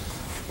activity,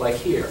 like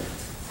here.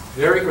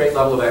 Very great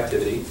level of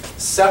activity,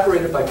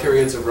 separated by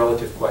periods of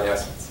relative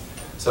quiescence.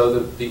 So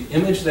the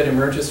image that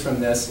emerges from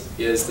this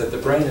is that the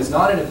brain is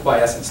not in a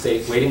quiescent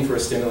state waiting for a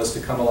stimulus to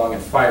come along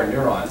and fire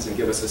neurons and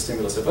give us a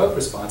stimulus-evoked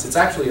response. It's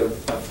actually a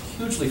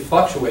hugely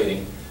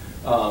fluctuating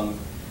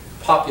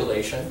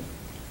population,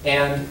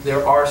 and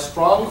there are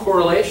strong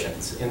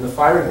correlations in the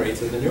firing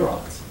rates of the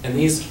neurons. And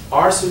these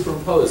are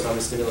superimposed on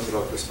the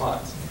stimulus-evoked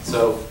response.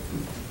 So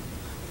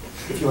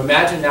If you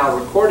imagine now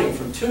recording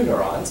from two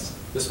neurons,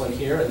 this one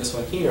here and this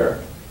one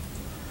here,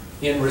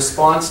 in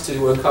response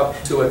to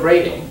a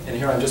grading, and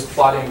here I'm just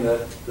plotting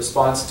the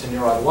response to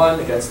neuron 1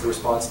 against the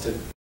response to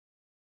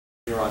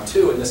neuron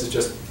 2, and this is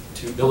just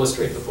to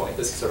illustrate the point.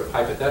 This is sort of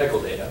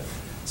hypothetical data.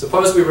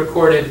 Suppose we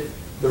recorded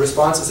the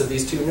responses of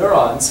these two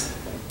neurons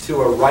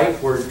to a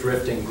rightward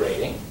drifting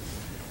grading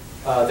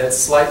that's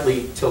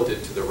slightly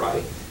tilted to the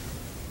right.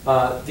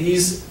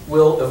 These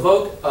will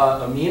evoke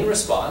a mean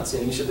response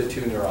in each of the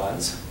two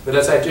neurons, but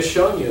as I've just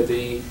shown you,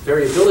 the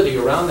variability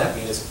around that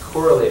mean is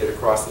correlated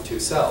across the two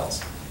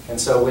cells. And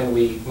so when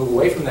we move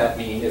away from that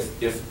mean,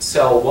 if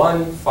cell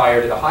 1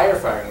 fired at a higher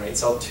firing rate,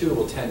 cell 2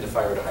 will tend to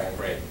fire at a higher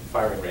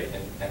firing rate,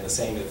 and the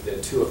same if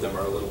the two of them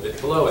are a little bit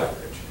below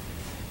average.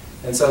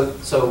 And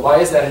so why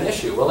is that an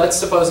issue? Well, let's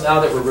suppose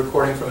now that we're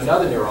recording from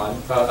another neuron,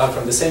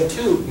 from the same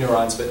two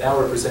neurons, but now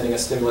we're presenting a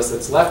stimulus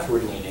that's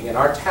leftward leaning, and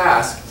our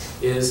task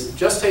is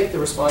just take the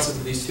responses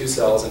of these two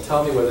cells and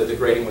tell me whether the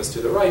grading was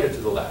to the right or to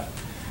the left.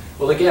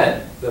 Well,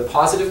 again, the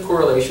positive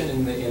correlation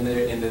in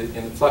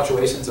the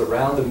fluctuations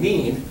around the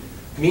mean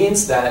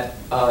means that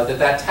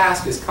that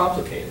task is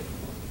complicated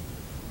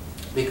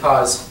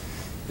because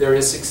there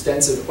is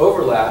extensive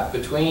overlap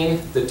between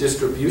the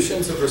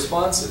distributions of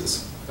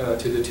responses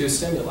to the two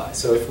stimuli.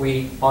 So if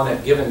we, on a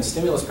given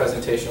stimulus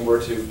presentation,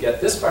 were to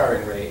get this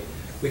firing rate,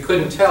 we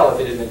couldn't tell if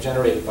it had been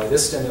generated by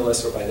this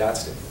stimulus or by that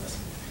stimulus.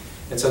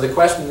 And so the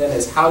question then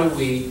is, how do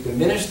we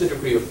diminish the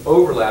degree of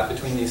overlap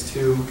between these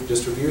two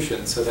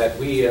distributions so that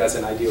we, as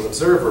an ideal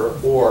observer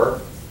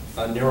or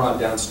a neuron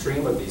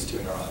downstream of these two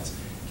neurons,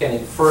 can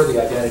infer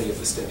the identity of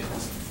the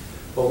stimulus?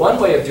 Well, one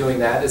way of doing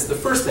that is the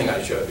first thing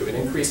I showed you, an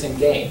increase in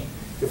gain.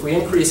 If we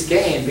increase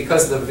gain,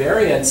 because the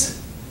variance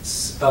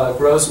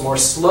grows more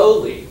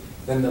slowly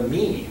than the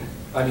mean,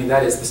 I mean,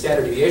 that is, the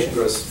standard deviation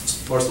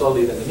grows more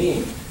slowly than the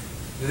mean,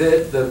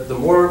 the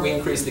more we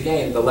increase the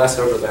gain, the less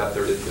overlap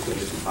there is between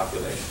the two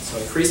populations. So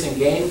increasing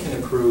gain can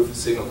improve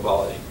signal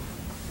quality.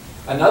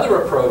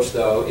 Another approach,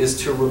 though,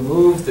 is to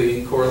remove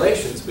the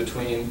correlations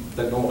between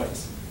the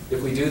noise.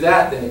 If we do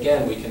that, then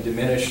again, we can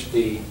diminish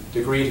the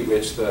degree to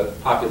which the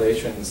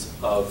populations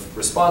of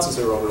responses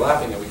are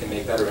overlapping, and we can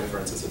make better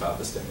inferences about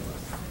the stimulus.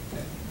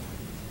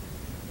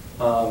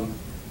 Okay.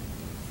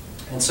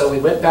 And so we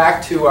went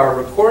back to our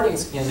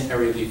recordings in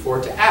area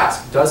V4 to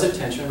ask, does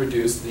attention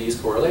reduce these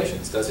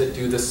correlations? Does it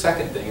do the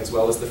second thing as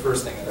well as the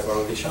first thing that I've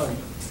already shown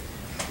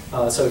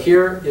you? So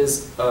here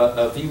is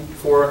a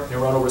V4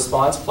 neuronal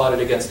response plotted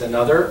against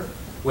another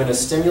when a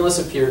stimulus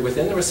appeared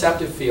within the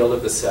receptive field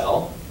of the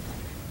cell,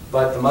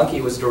 but the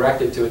monkey was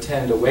directed to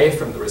attend away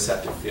from the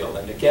receptive field.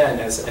 And again,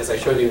 as I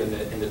showed you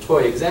in the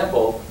toy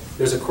example,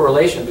 there's a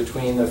correlation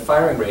between the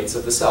firing rates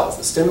of the cells.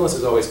 The stimulus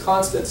is always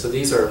constant, so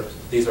these are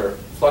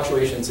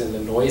fluctuations in the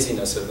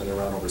noisiness of the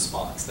neuronal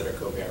response that are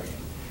covariant.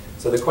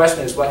 So the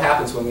question is, what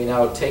happens when we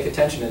now take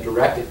attention and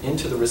direct it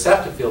into the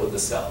receptive field of the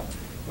cell?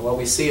 And what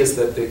we see is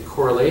that the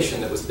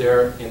correlation that was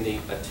there in the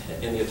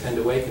attend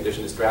away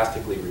condition is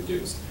drastically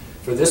reduced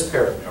for this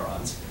pair of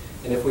neurons.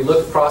 And if we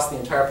look across the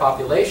entire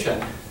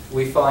population,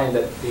 we find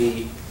that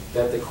the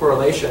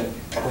correlation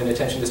when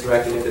attention is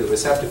directed into the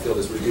receptive field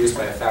is reduced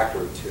by a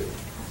factor of 2.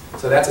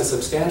 So that's a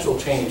substantial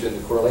change in the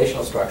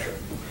correlational structure.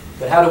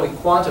 But how do we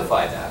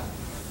quantify that?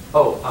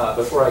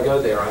 Before I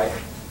go there,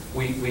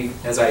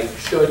 as I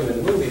showed you in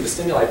the movie, the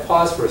stimuli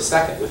pause for a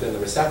second within the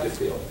receptive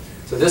field.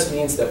 So this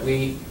means that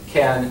we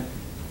can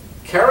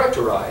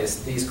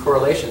characterize these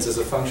correlations as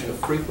a function of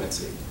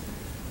frequency.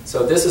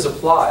 So this is a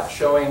plot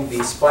showing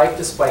the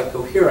spike-to-spike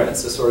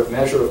coherence, a sort of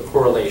measure of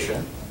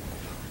correlation,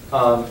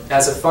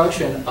 as a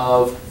function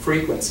of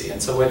frequency.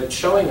 And so what it's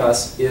showing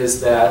us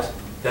is that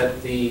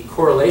the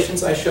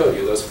correlations I showed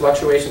you, those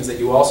fluctuations that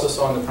you also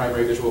saw in the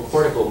primary visual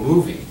cortical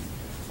movie,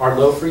 are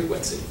low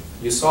frequency.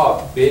 You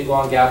saw big,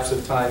 long gaps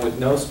of time with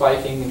no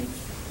spiking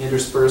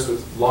interspersed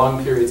with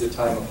long periods of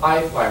time of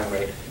high firing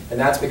rate. And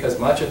that's because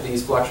much of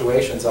these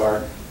fluctuations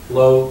are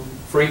low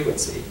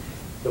frequency.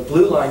 The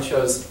blue line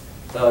shows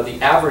the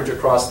average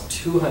across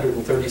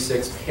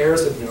 236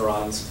 pairs of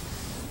neurons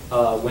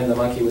when the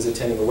monkey was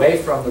attending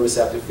away from the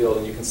receptive field,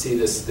 and you can see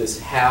this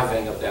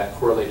halving of that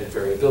correlated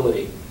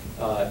variability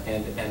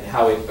and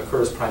how it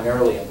occurs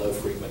primarily in low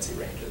frequency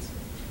ranges.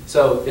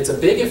 So it's a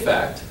big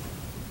effect,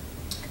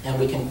 and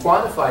we can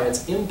quantify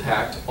its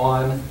impact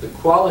on the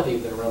quality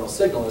of the neuronal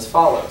signal as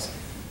follows.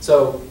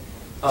 So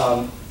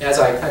as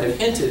I kind of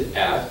hinted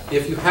at,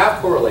 if you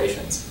have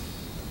correlations,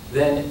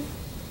 then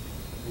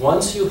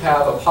once you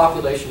have a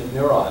population of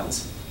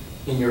neurons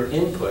in your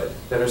input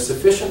that are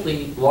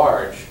sufficiently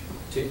large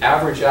to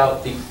average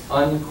out the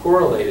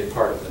uncorrelated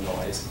part of the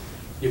noise,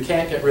 you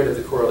can't get rid of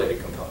the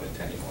correlated component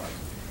anymore.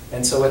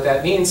 And so what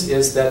that means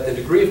is that the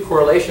degree of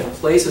correlation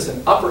places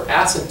an upper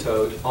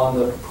asymptote on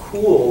the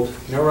pooled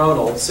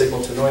neuronal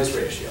signal-to-noise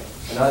ratio.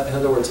 In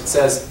other words, it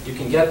says you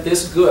can get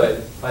this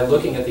good by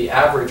looking at the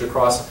average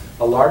across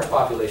a large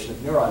population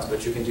of neurons,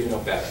 but you can do no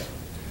better.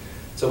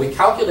 So we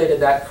calculated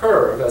that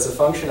curve as a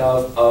function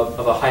of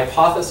a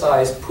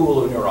hypothesized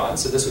pool of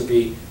neurons. So this would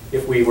be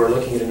if we were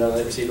looking at a node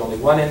that received only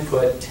one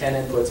input,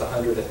 10 inputs,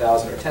 100,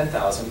 1,000, or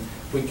 10,000,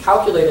 we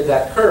calculated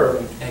that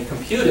curve and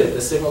computed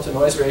the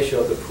signal-to-noise ratio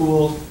of the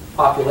pooled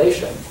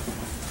population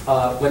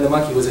when the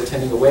monkey was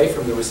attending away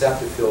from the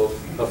receptive field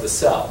of the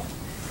cell.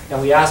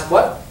 And we asked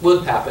what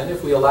would happen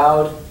if we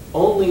allowed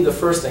only the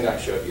first thing I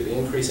showed you, the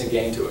increase in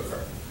gain, to occur.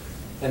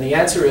 And the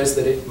answer is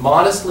that it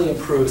modestly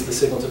improves the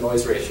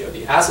signal-to-noise ratio.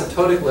 The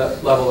asymptotic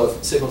level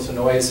of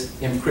signal-to-noise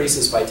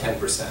increases by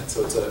 10%.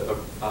 So it's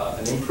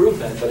an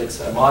improvement, but it's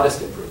a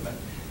modest improvement.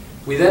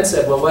 We then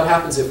said, well, what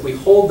happens if we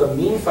hold the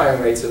mean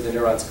firing rates of the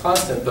neurons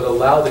constant, but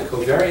allow the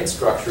covariant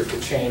structure to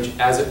change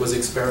as it was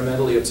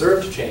experimentally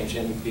observed to change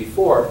in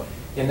V4?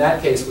 In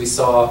that case, we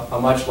saw a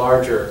much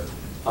larger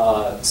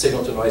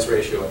signal-to-noise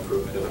ratio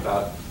improvement of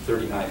about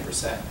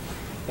 39%.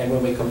 And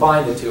when we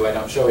combine the two, I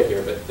don't show it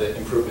here, but the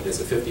improvement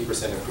is a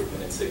 50%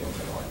 improvement in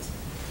signal-to-noise.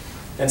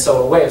 And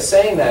so a way of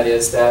saying that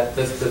is that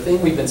the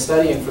thing we've been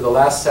studying for the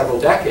last several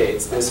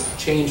decades, this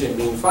change in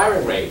mean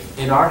firing rate,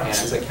 in our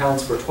hands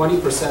accounts for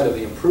 20% of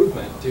the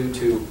improvement due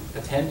to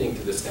attending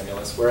to the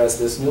stimulus, whereas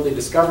this newly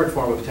discovered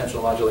form of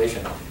potential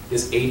modulation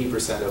is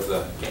 80% of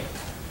the gain.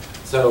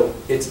 So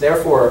it's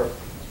therefore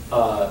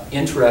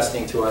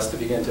interesting to us to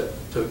begin to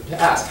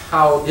ask,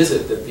 how is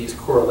it that these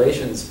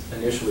correlations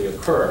initially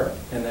occur,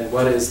 and then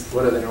what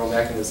are the neural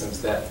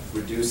mechanisms that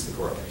reduce the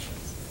correlations?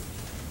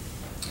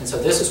 And so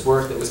this is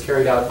work that was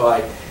carried out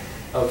by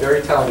a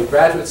very talented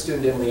graduate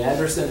student, Emily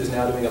Anderson, who's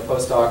now doing a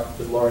postdoc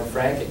with Lauren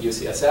Frank at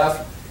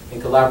UCSF in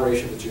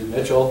collaboration with Jude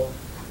Mitchell.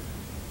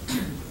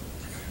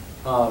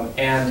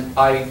 And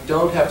I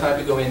don't have time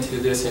to go into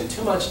this in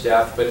too much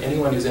depth, but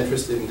anyone who's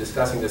interested in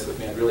discussing this with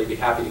me, I'd really be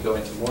happy to go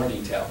into more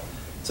detail.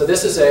 So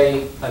this is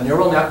a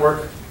neural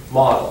network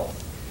model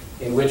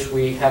in which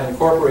we have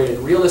incorporated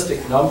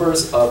realistic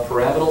numbers of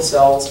pyramidal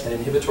cells and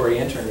inhibitory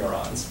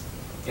interneurons.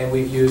 And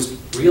we've used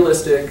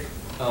realistic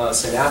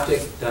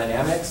synaptic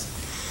dynamics,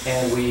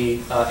 and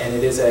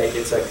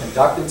it's a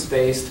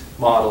conductance-based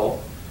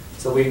model.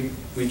 So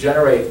we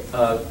generate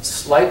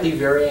slightly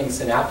varying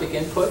synaptic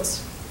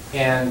inputs,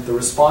 and the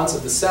response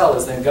of the cell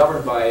is then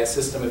governed by a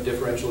system of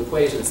differential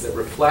equations that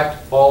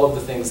reflect all of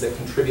the things that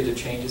contribute to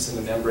changes in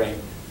the membrane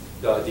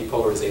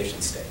depolarization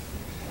state.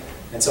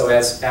 And so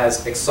as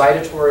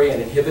excitatory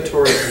and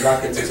inhibitory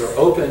conductances are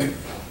open,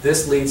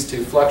 this leads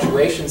to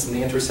fluctuations in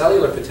the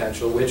intercellular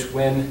potential, which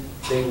when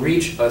they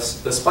reach the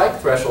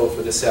spike threshold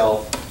for the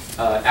cell,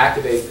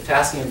 activate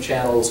potassium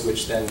channels,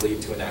 which then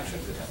lead to an action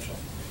potential.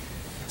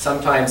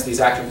 Sometimes these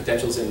action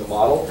potentials in the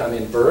model come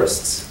in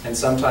bursts, and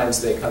sometimes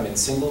they come in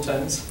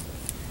singletons.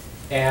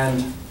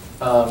 And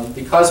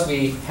because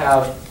we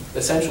have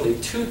essentially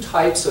two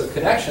types of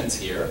connections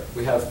here,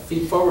 we have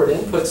feed-forward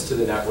inputs to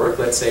the network,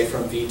 let's say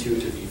from V2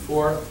 to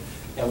V4,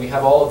 and we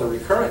have all of the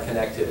recurrent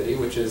connectivity,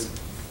 which is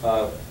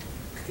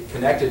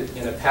connected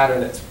in a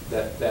pattern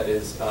that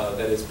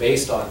is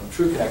based on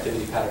true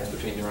connectivity patterns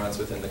between neurons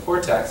within the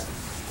cortex.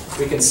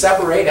 We can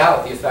separate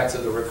out the effects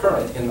of the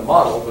recurrent in the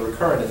model, the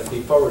recurrent and the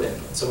feed-forward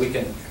input. So we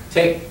can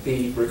take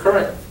the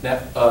recurrent,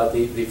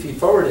 the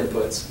feed-forward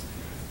inputs,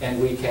 and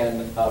we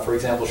can, for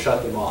example,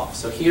 shut them off.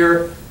 So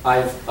here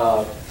I've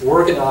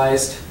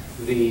organized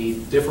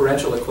the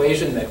differential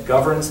equation that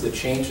governs the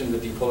change in the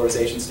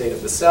depolarization state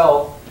of the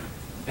cell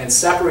and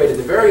separated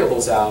the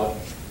variables out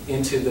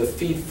into the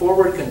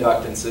feed-forward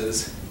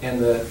conductances and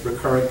the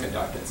recurrent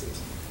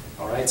conductances.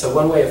 All right, so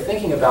one way of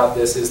thinking about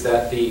this is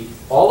that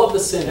all of the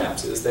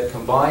synapses that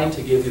combine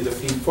to give you the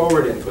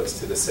feed-forward inputs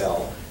to the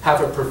cell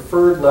have a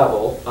preferred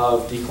level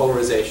of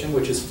depolarization,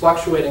 which is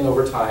fluctuating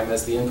over time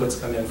as the inputs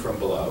come in from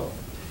below.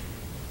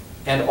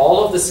 And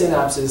all of the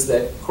synapses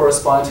that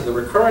correspond to the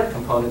recurrent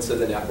components of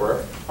the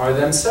network are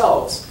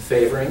themselves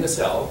favoring the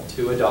cell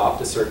to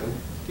adopt a certain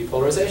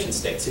depolarization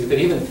state. So you could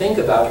even think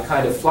about a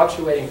kind of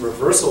fluctuating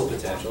reversal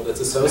potential that's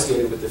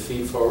associated with the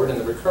feed-forward and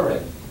the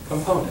recurrent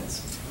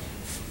components.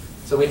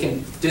 So we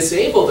can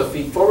disable the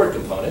feed-forward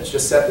components,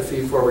 just set the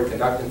feed-forward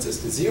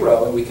conductances to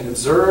 0, and we can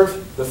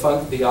observe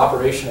the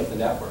operation of the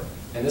network.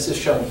 And this is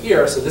shown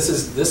here. So this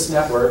is this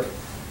network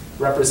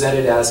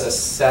represented as a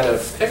set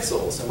of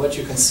pixels. And what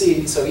you can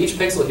see, so each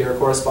pixel here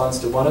corresponds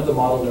to one of the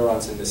model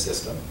neurons in this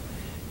system.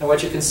 And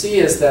what you can see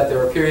is that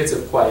there are periods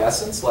of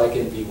quiescence, like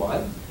in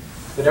V1,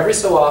 but every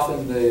so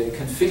often the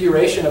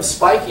configuration of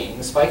spiking,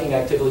 the spiking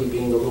activity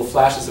being the little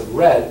flashes of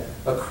red,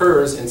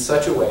 occurs in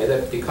such a way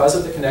that because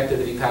of the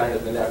connectivity pattern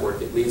of the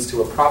network, it leads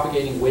to a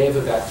propagating wave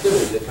of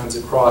activity that comes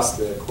across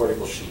the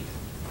cortical sheath.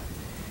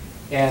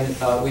 And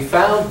we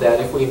found that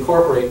if we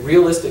incorporate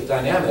realistic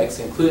dynamics,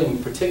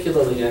 including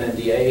particularly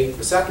NMDA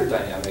receptor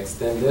dynamics,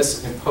 then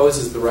this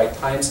imposes the right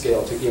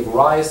timescale to give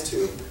rise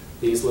to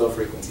these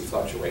low-frequency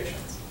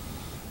fluctuations.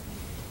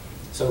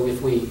 So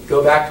if we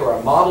go back to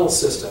our model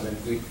system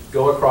and we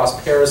go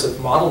across pairs of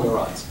model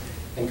neurons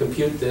and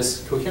compute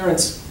this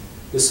coherence,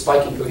 this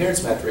spiking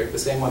coherence metric, the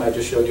same one I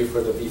just showed you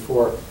for the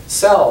V4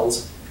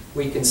 cells,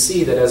 we can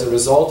see that as a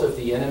result of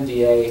the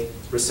NMDA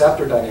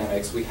receptor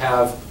dynamics, we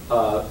have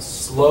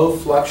slow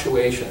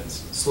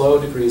fluctuations,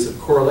 slow degrees of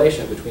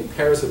correlation between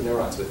pairs of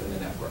neurons within the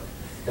network.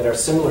 that are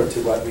similar to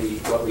what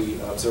we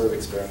observe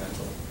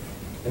experimentally.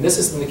 And this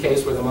is in the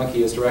case where the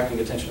monkey is directing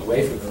attention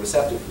away from the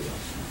receptive field.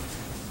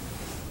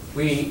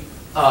 We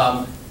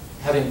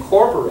have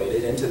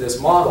incorporated into this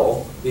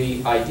model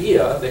the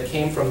idea that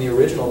came from the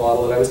original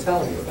model that I was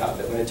telling you about,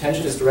 that when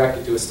attention is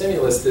directed to a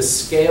stimulus, this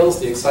scales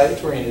the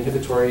excitatory and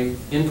inhibitory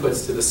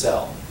inputs to the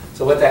cell.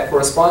 So what that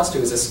corresponds to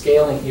is a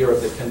scaling here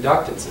of the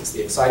conductances,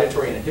 the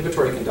excitatory and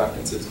inhibitory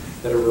conductances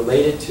that are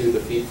related to the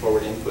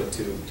feed-forward input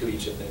to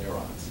each of the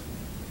neurons.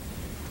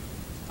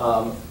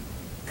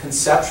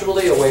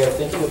 Conceptually, a way of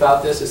thinking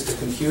about this is to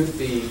compute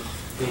the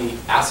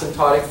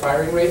asymptotic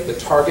firing rate, the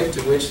target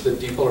to which the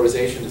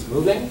depolarization is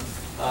moving,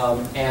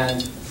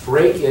 and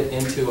break it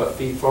into a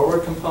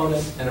feed-forward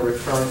component and a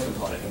recurrent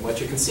component. And what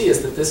you can see is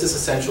that this is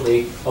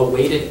essentially a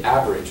weighted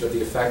average of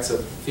the effects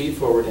of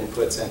feed-forward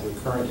inputs and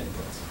recurrent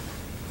inputs.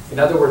 In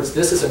other words,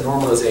 this is a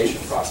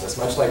normalization process,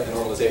 much like the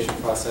normalization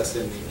process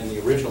in the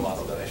original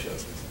model that I showed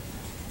you.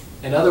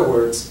 In other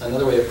words,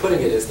 another way of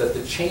putting it is that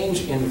the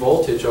change in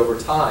voltage over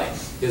time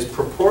is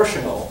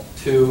proportional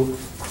to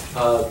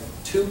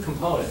two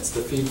components,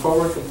 the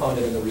feed-forward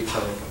component and the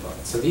recurrent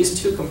component. So these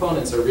two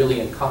components are really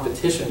in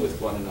competition with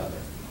one another.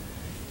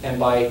 And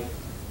by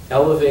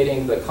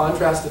elevating the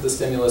contrast of the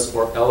stimulus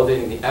or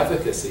elevating the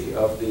efficacy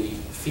of the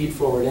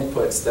feed-forward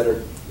inputs that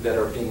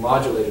are being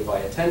modulated by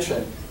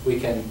attention, we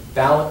can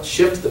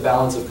shift the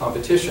balance of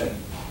competition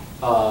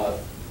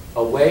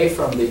away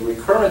from the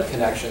recurrent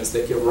connections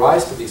that give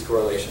rise to these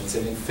correlations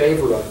and in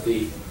favor of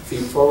the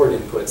feed-forward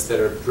inputs that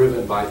are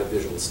driven by the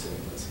visual stimulus.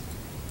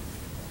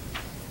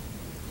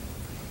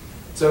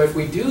 So if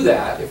we do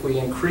that, if we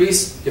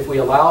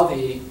allow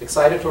the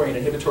excitatory and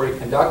inhibitory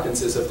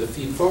conductances of the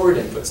feed-forward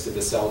inputs to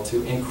the cell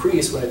to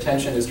increase when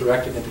attention is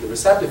directed into the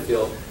receptive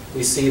field,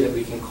 we see that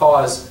we can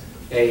cause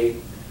a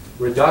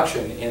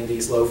reduction in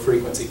these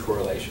low-frequency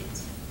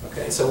correlations.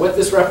 Okay, so what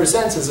this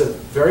represents is a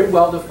very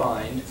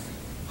well-defined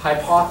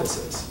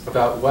hypothesis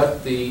about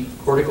what the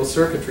cortical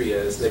circuitry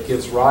is that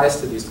gives rise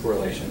to these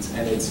correlations,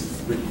 and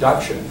its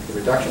reduction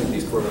of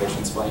these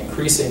correlations by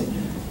increasing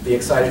the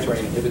excitatory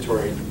and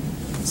inhibitory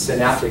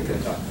synaptic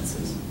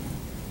conductances,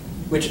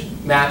 which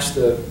match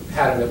the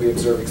pattern that we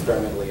observe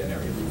experimentally in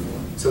area before.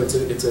 So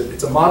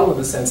it's a model in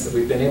the sense that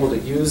we've been able to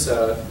use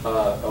a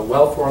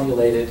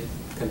well-formulated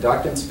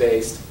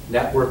conductance-based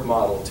network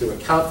model to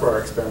account for our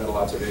experimental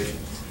observations.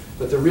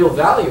 But the real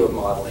value of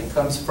modeling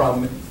comes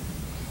from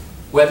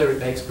whether it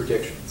makes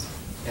predictions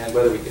and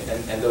whether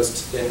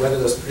whether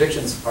those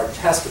predictions are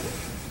testable.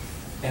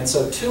 And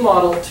so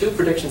two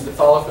predictions that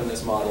follow from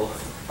this model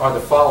are the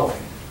following.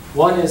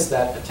 One is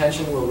that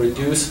attention will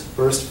reduce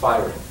burst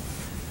firing.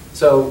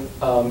 So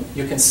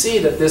you can see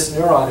that this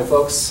model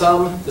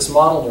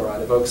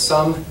neuron evokes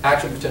some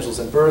action potentials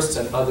and bursts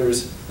and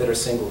others that are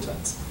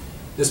singletons.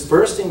 This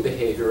bursting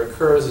behavior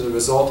occurs as a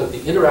result of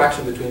the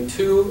interaction between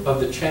two of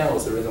the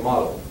channels that are in the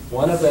model.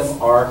 One of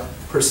them are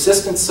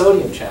persistent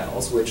sodium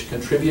channels, which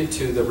contribute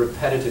to the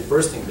repetitive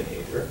bursting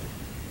behavior.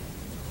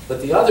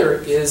 But the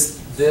other is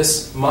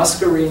this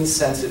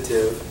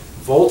muscarine-sensitive,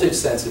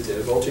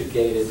 voltage-sensitive,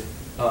 voltage-gated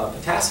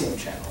potassium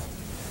channel,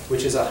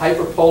 which is a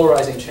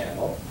hyperpolarizing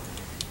channel.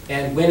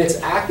 And when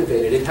it's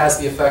activated, it has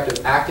the effect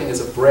of acting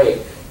as a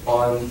brake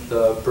on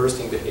the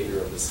bursting behavior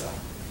of the cell.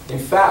 In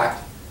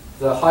fact,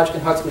 the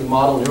Hodgkin-Huxley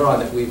model neuron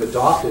that we've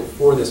adopted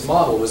for this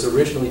model was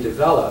originally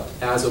developed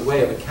as a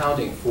way of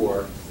accounting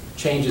for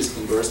changes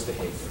in burst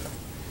behavior.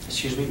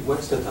 Excuse me,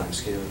 what's the time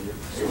scale here?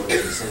 So what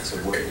is the sense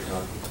of what you're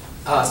talking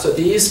about? So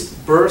these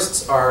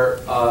bursts are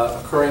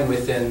occurring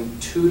within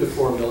 2 to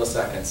 4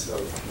 milliseconds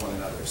of one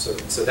another. So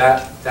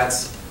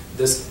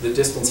the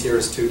distance here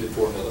is 2 to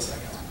 4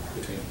 milliseconds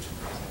between each.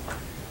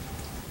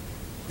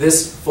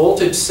 This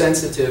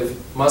voltage-sensitive,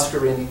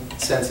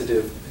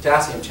 muscarine-sensitive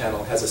potassium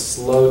channel has a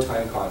slow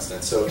time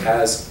constant. So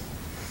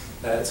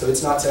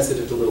it's not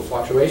sensitive to little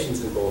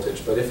fluctuations in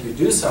voltage. But if you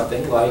do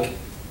something like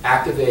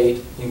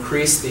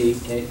increase the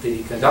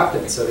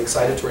conductance of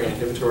excitatory and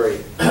inhibitory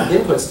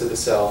inputs to the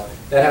cell,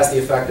 that has the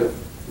effect of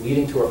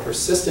leading to a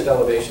persistent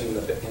elevation in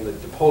the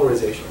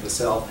depolarization of the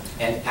cell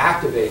and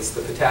activates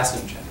the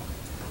potassium channel.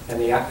 And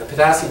the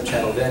potassium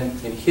channel then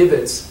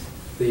inhibits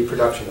the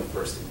production of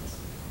burstiness.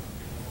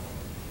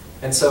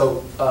 And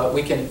so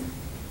we can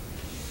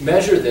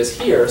measure this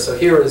here. So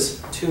here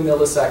is 2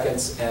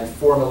 milliseconds and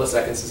 4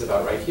 milliseconds is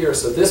about right here.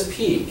 So this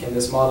peak in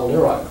this model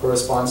neuron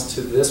corresponds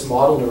to this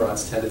model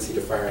neuron's tendency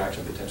to fire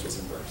action potentials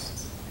and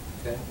bursts.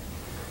 Okay?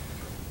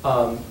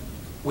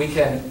 We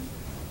can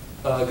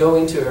go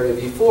into area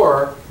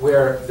V4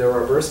 where there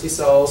are bursty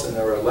cells and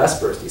there are less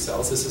bursty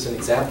cells. This is an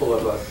example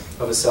of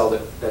a cell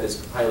that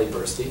is highly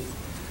bursty.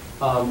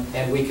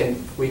 And we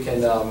can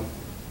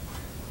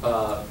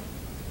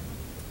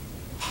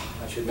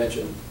I should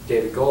mention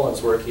David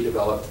Golan's work. He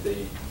developed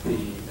the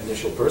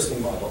initial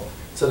bursting model.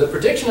 So the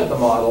prediction of the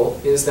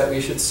model is that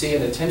we should see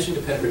an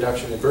attention-dependent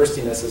reduction in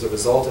burstiness as a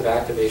result of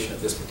activation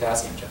of this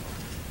potassium channel.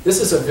 This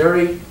is a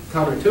very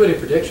counterintuitive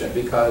prediction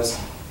because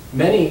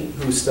many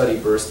who study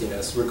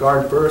burstiness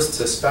regard bursts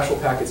as special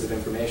packets of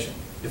information.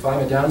 if I'm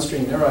a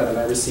downstream neuron and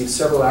I receive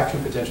several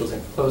action potentials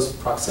in close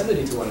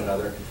proximity to one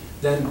another,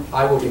 then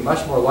I will be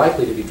much more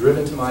likely to be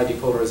driven to my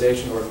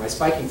depolarization or my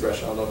spiking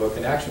threshold and evoke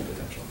an action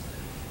potential.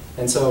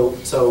 And so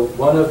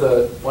one of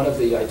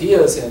the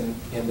ideas in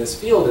this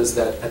field is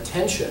that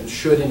attention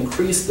should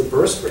increase the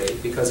burst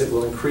rate because it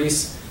will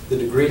increase the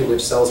degree to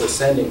which cells are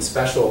sending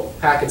special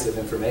packets of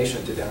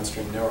information to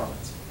downstream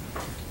neurons.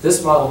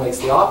 This model makes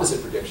the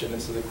opposite prediction,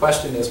 and so the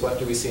question is, what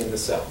do we see in the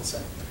cells?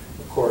 And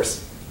of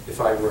course, if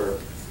I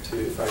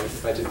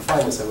didn't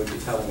find this, I would be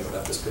telling you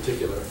about this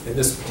particular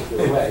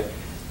way.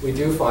 We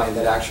do find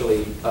that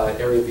actually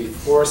area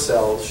V4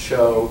 cells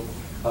show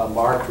a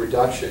marked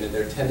reduction in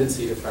their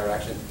tendency to fire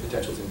action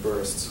potentials in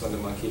bursts when the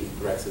monkey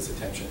directs its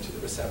attention to the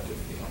receptive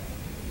field.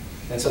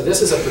 And so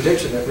this is a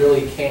prediction that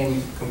really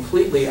came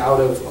completely out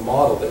of a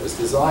model that was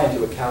designed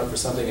to account for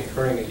something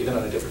occurring even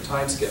on a different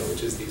time scale,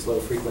 which is these low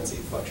frequency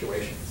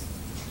fluctuations.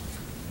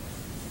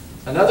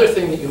 Another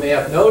thing that you may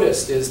have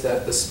noticed is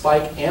that the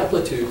spike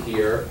amplitude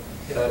here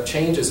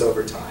changes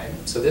over time.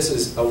 So this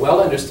is a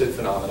well understood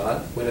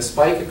phenomenon. When a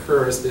spike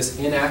occurs, this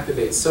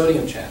inactivates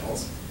sodium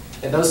channels.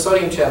 And those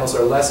sodium channels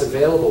are less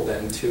available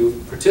then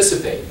to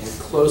participate in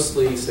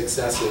closely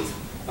successive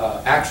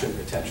action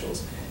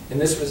potentials. And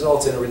this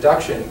results in a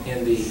reduction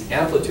in the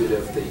amplitude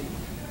of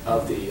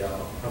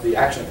the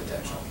action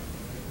potential.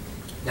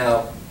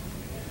 Now,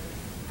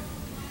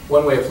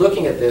 one way of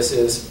looking at this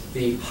is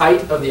the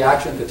height of the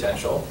action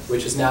potential,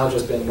 which has now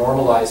just been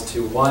normalized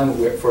to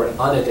 1 for an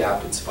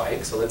unadapted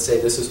spike. So let's say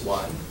this is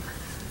 1.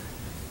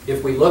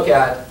 If we look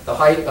at the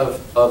height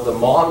of the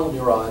model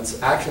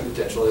neuron's action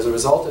potential as a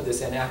result of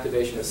this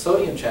inactivation of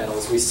sodium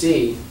channels, we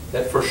see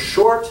that for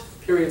short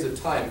periods of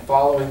time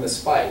following the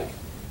spike,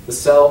 the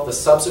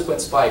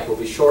subsequent spike will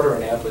be shorter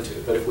in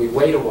amplitude. But if we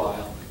wait a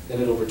while, then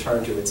it'll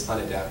return to its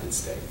unadapted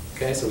state.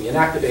 Okay, so we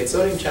inactivate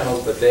sodium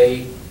channels, but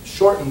they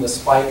shorten the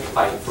spike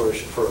height for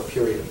a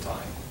period of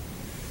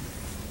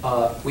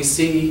time. We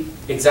see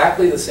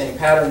exactly the same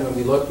pattern when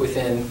we look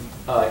within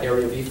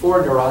area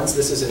V4 neurons.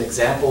 This is an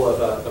example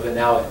of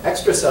now an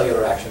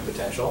extracellular action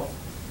potential.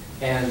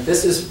 And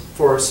this is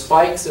for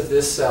spikes of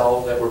this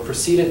cell that were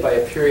preceded by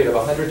a period of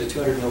 100 to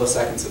 200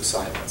 milliseconds of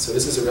silence. So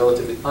this is a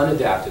relatively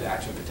unadapted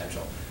action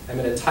potential. I'm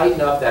going to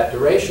tighten up that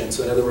duration.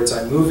 So in other words,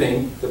 I'm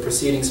moving the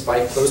preceding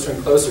spike closer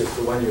and closer to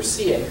the one you're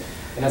seeing.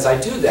 And as I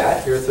do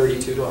that, here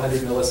 32 to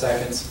 100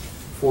 milliseconds,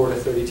 4 to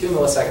 32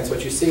 milliseconds,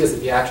 what you see is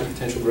that the action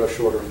potential grows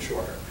shorter and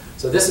shorter.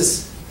 So this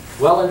is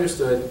well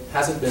understood,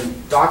 hasn't been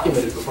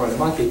documented before in the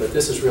monkey, but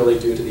this is really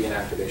due to the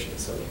inactivation of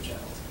sodium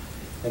channels.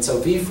 And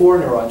so V4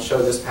 neurons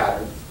show this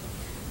pattern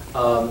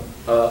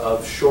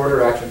of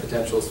shorter action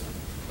potentials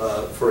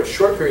for a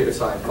short period of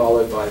time,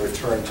 followed by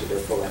return to their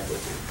full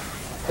amplitude.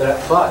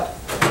 But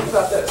think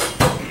about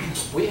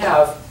this. We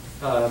have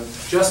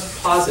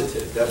just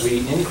posited that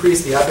we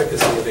increase the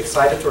efficacy of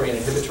excitatory and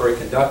inhibitory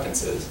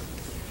conductances.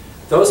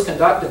 Those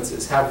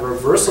conductances have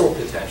reversal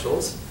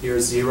potentials, here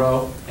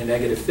 0 and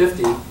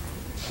 -50,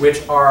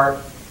 which are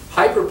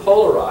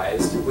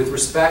hyperpolarized with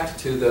respect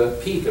to the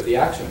peak of the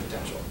action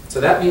potential. So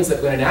that means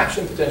that when an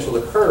action potential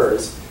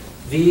occurs,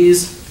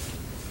 these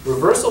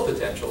reversal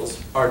potentials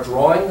are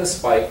drawing the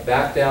spike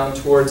back down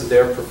towards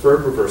their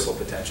preferred reversal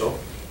potential,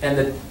 and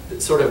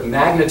the sort of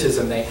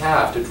magnetism they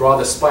have to draw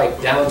the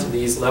spike down to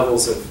these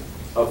levels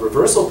of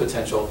reversal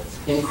potential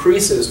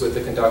increases with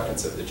the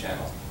conductance of the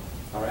channel.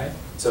 All right?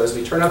 So as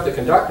we turn up the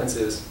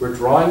conductances, we're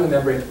drawing the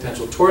membrane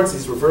potential towards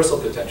these reversal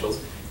potentials,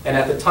 and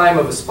at the time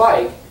of a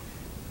spike,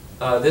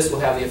 this will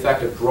have the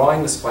effect of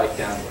drawing the spike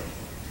downward.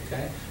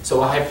 Okay?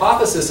 So a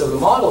hypothesis of the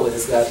model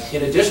is that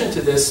in addition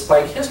to this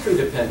spike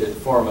history-dependent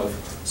form of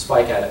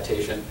spike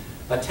adaptation,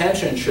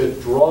 attention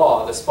should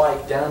draw the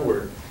spike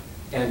downward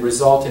and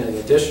result in an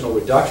additional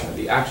reduction of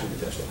the action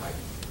potential height.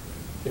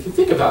 If you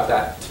think about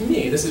that, to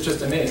me, this is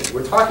just amazing.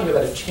 We're talking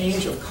about a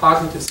change of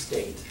cognitive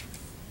state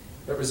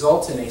that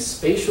results in a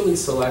spatially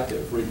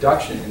selective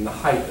reduction in the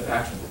height of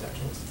action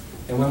potentials.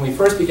 And when we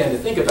first began to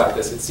think about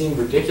this, it seemed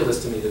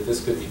ridiculous to me that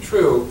this could be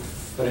true,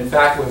 but in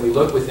fact, when we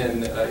look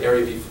within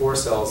area V4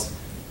 cells,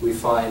 we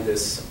find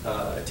this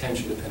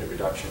attention-dependent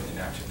reduction in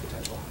action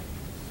potential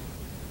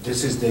height.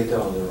 This is data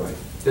on the right.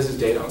 This is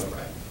data on the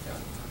right,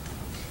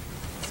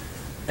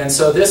 yeah. And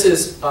so this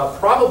is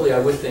probably, I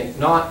would think,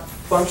 not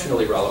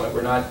functionally relevant.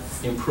 We're not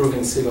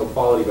improving signal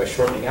quality by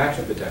shortening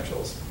action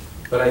potentials.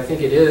 But I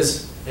think it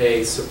is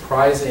a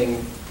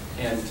surprising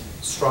and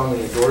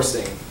strongly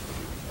endorsing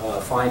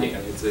finding.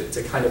 I mean, it's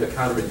a kind of a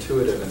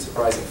counterintuitive and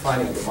surprising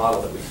finding of the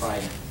model that we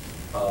find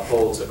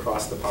holds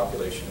across the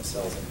population of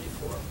cells in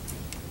V4.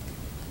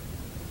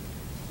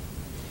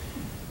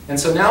 And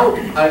so now,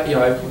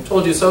 I've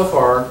told you so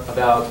far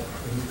about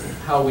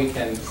how we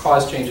can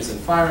cause changes in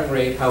firing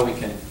rate, how we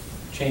can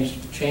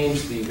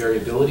change the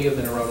variability of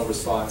the neuronal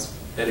response,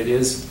 that it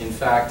is, in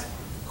fact,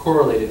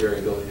 correlated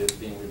variability that's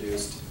being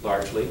reduced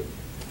largely,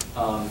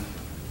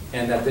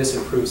 and that this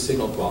improves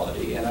signal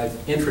quality. And I've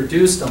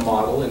introduced a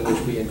model in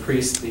which we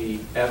increase the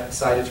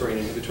excitatory and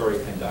inhibitory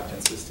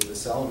conductances to the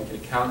cell, and we can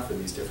account for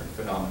these different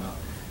phenomena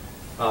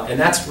And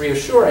that's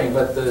reassuring,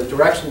 but the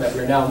direction that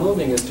we're now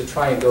moving is to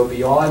try and go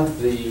beyond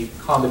the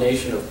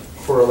combination of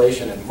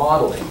correlation and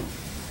modeling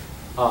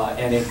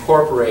and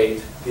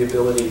incorporate the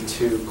ability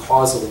to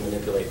causally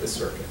manipulate the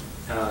circuit.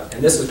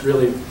 And this is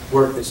really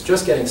work that's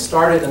just getting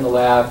started in the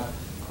lab,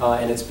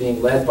 and it's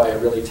being led by a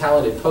really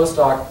talented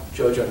postdoc,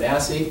 Jojo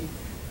Nassi.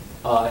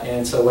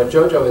 And so what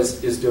Jojo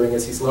is doing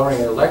is he's lowering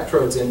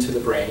electrodes into the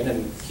brain,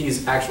 and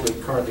he's actually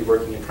currently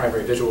working in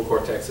primary visual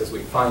cortex as we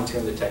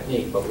fine-tune the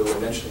technique, but we'll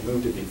eventually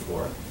move to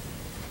V4.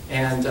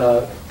 And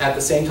at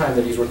the same time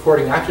that he's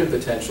recording active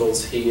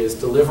potentials, he is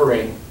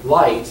delivering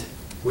light,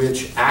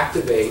 which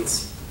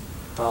activates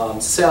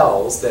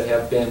cells that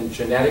have been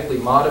genetically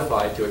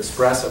modified to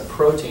express a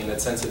protein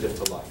that's sensitive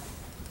to light.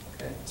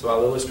 Okay? So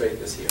I'll illustrate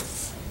this here.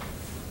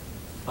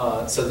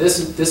 So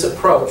this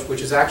approach,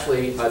 which is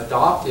actually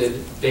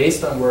adopted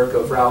based on work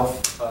of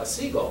Ralph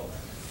Siegel,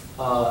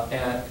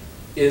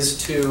 is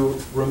to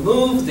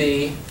remove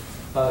the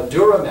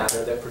dura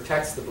matter that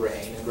protects the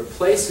brain and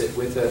replace it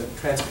with a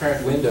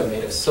transparent window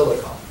made of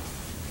silicon.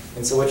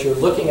 And so what you're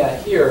looking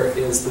at here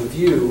is the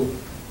view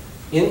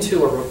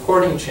into a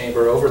recording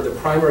chamber over the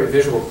primary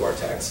visual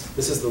cortex.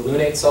 This is the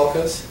lunate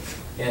sulcus,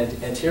 and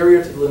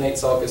anterior to the lunate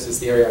sulcus is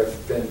the area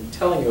I've been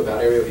telling you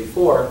about, area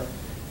V4.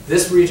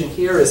 This region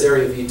here is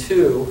area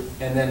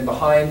V2, and then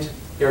behind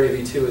area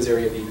V2 is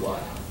area V1.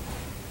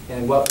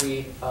 And what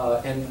we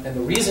and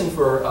the reason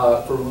for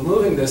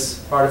removing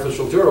this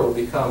artificial dura will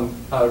become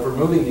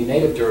removing the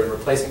native dura and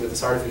replacing it with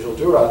this artificial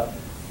dura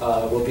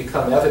will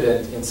become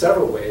evident in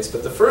several ways.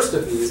 But the first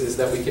of these is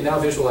that we can now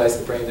visualize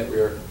the brain that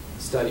we're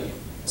studying.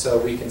 So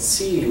we can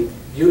see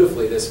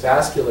beautifully this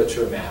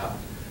vasculature map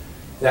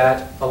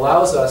that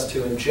allows us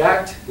to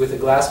inject with a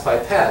glass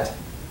pipette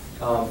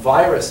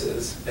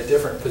viruses at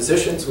different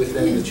positions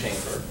within the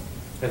chamber.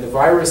 And the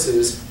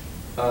viruses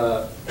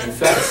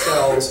infect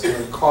cells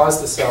and cause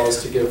the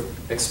cells to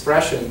give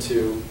expression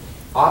to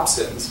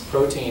opsins,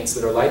 proteins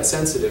that are light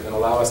sensitive, and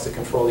allow us to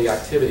control the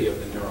activity of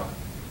the neuron.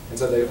 And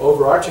so the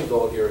overarching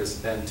goal here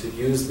is then to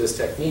use this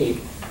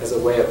technique as a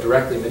way of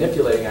directly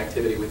manipulating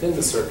activity within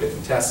the circuit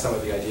and test some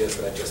of the ideas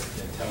that I've just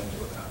been telling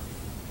you about.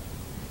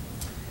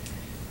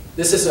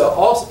 This is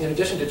also, in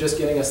addition to just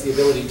giving us the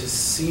ability to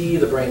see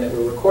the brain that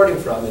we're recording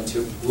from and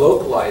to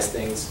localize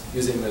things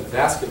using the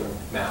vascular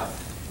map,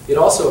 it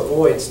also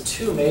avoids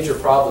two major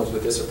problems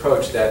with this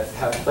approach that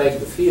have plagued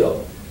the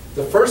field.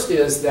 The first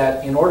is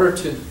that in order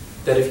to,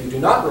 that if you do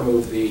not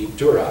remove the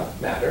dura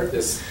matter,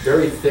 this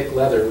very thick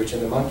leather, which in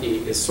the monkey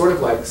is sort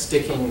of like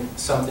sticking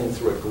something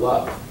through a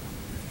glove,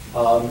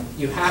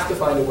 you have to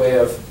find a way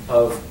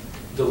of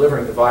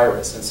delivering the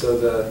virus. And so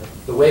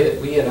the way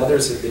that we and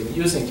others have been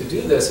using to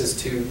do this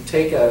is to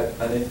take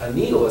a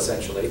needle,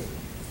 essentially,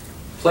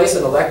 place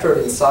an electrode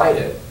inside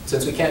it.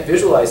 Since we can't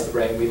visualize the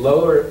brain, we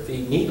lower the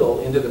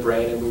needle into the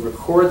brain and we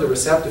record the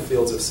receptive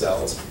fields of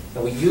cells.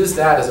 And we use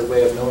that as a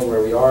way of knowing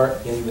where we are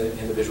in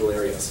the visual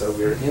area. So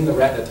we're in the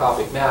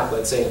retinotopic map,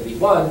 let's say in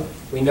V1,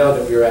 we know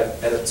that we're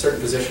at a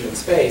certain position in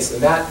space,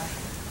 and that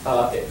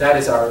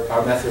is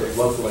our method of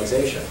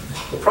localization.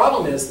 The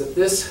problem is that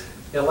this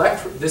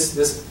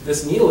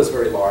needle is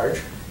very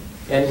large,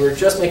 and we're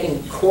just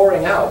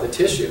coring out the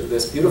tissue,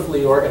 this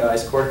beautifully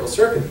organized cortical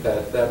circuit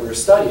that we're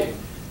studying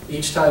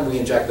each time we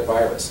inject the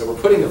virus. So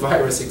we're putting the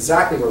virus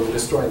exactly where we're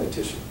destroying the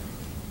tissue.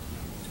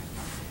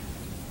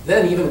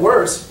 Then even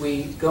worse,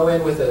 we go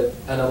in with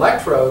an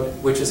electrode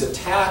which is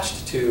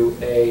attached to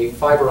a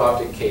fiber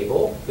optic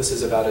cable. This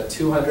is about a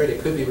 200,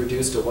 it could be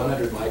reduced to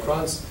 100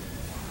 microns,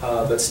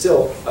 but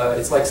still,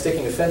 it's like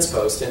sticking a fence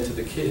post into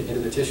the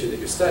tissue that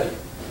you're studying.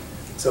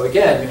 So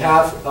again, you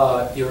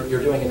have,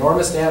 you're doing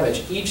enormous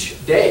damage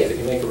each day that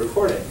you make a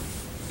recording.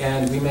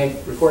 And we make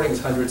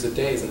recordings hundreds of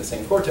days in the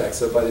same cortex,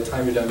 so by the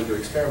time you're done with your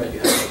experiment, you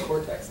have no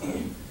cortex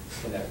in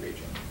that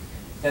region.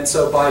 And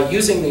so by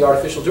using the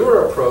artificial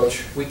dura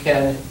approach, we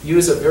can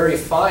use a very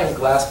fine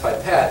glass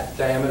pipette,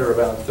 diameter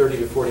around 30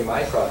 to 40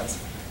 microns.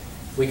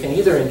 We can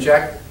either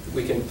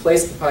we can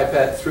place the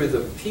pipette through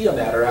the pia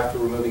matter after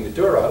removing the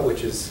dura,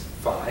 which is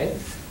fine.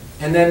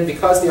 And then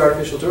because the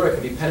artificial dura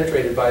can be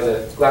penetrated by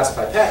the glass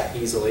pipette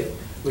easily,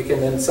 we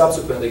can then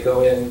subsequently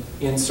go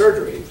in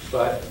surgery,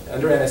 but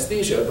under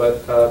anesthesia,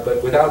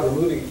 but without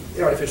removing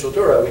the artificial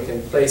dura, we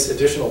can place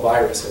additional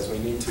virus as we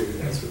need to,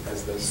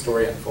 as the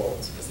story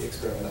unfolds, as the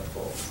experiment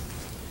unfolds.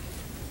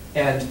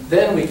 And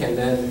then we can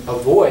then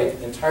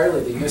avoid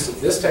entirely the use of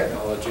this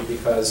technology,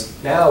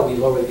 because now we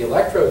lower the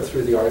electrode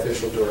through the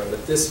artificial dura,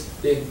 but this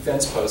big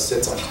fence post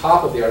sits on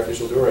top of the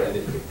artificial dura and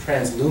it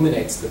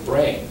transluminates the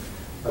brain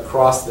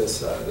across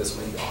this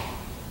window.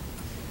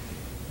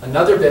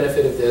 Another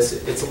benefit of this,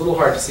 it's a little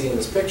hard to see in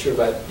this picture,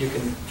 but you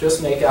can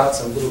just make out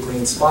some little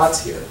green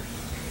spots here.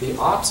 The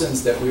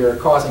opsins that we are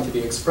causing to be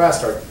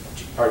expressed are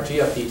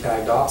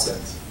GFP-tagged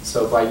opsins.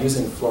 So by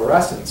using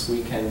fluorescence,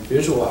 we can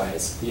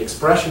visualize the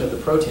expression of the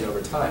protein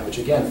over time, which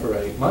again, for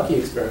a monkey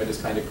experiment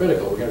is kind of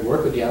critical. We're going to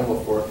work with the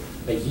animal for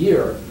a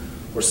year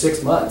or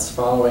 6 months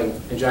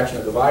following injection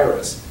of the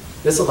virus.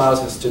 This allows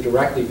us to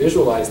directly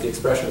visualize the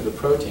expression of the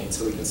protein,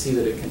 so we can see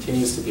that it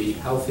continues to be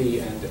healthy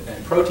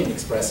and protein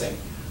expressing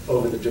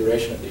over the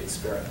duration of the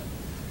experiment.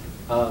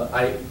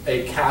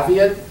 A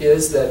caveat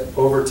is that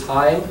over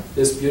time,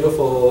 this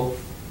beautiful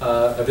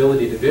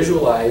ability to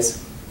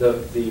visualize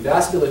the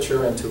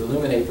vasculature and to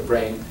illuminate the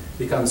brain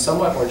becomes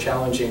somewhat more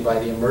challenging by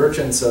the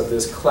emergence of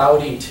this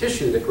cloudy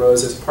tissue that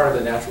grows as part of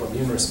the natural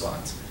immune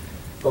response.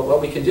 But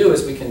what we can do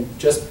is we can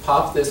just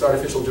pop this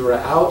artificial dura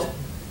out,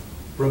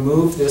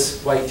 remove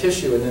this white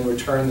tissue, and then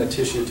return the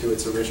tissue to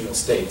its original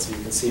state. So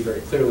you can see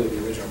very clearly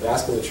the original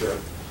vasculature.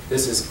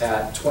 This is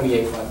at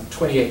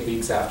 28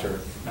 weeks after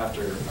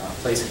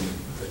placing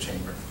the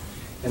chamber.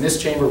 And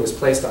this chamber was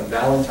placed on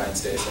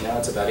Valentine's Day, so now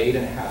it's about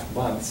 8.5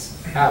 months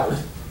out,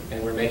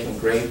 and we're making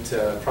great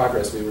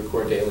progress. We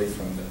record daily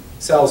from the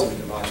cells, and we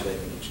can modulate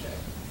them each day.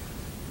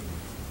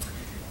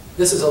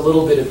 This is a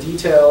little bit of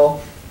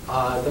detail.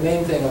 The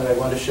main thing that I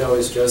want to show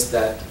is just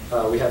that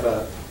we have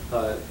a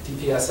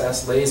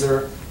DPSS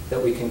laser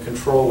that we can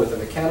control with a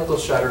mechanical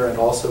shutter and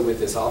also with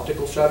this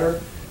optical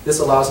shutter. This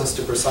allows us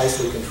to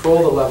precisely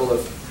control the level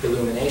of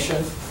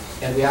illumination,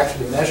 and we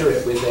actually measure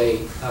it with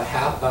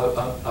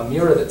a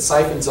mirror that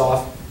siphons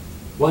off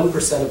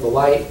 1% of the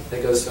light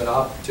that goes to an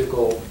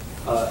optical,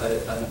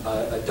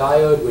 a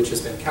diode which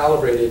has been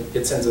calibrated.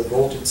 It sends a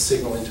voltage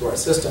signal into our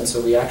system, so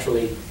we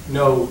actually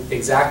know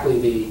exactly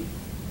the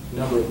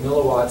number of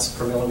milliwatts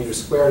per millimeter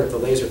squared of the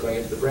laser going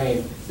into the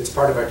brain. It's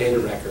part of our data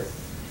record.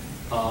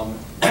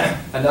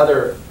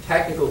 Another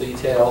technical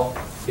detail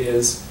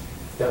is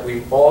that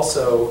we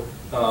also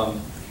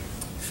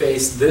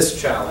face this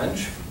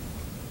challenge,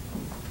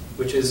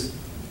 which is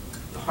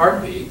the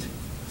heartbeat.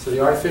 So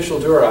the artificial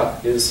dura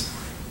is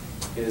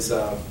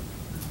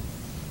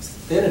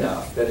thin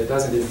enough that it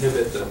doesn't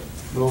inhibit the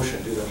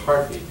motion due to the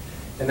heartbeat.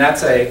 And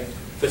that's a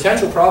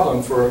potential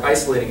problem for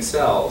isolating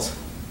cells.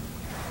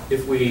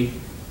 If we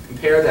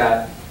compare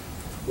that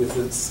with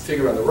this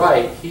figure on the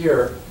right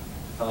here,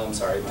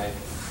 sorry,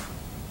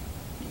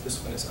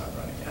 this one is not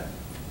running yet.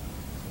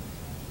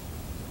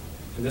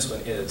 And this one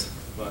is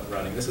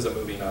running. This is a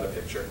movie, not a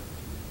picture.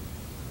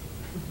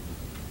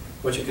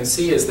 What you can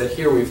see is that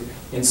here we've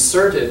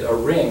inserted a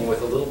ring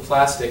with a little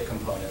plastic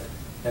component,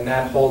 and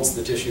that holds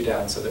the tissue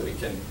down so that we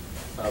can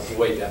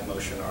avoid that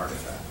motion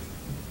artifact.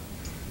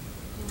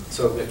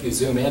 So if you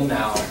zoom in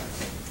now,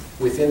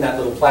 within that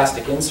little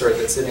plastic insert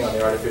that's sitting on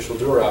the artificial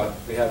dura,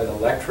 we have an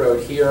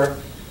electrode here,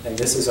 and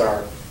this is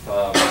our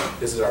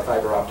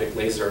fiber optic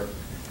laser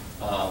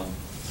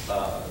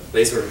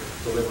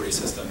delivery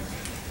system.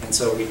 And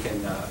so we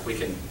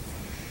can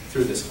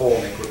through this hole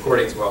make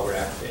recordings while we're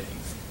activating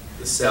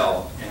the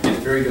cell and get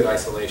very good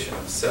isolation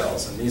of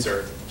cells. And these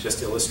are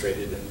just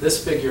illustrated in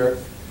this figure.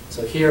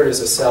 So here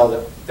is a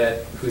cell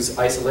whose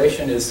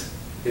isolation is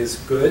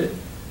good,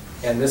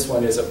 and this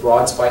one is a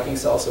broad spiking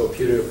cell, so a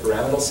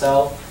putative-pyramidal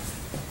cell.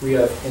 We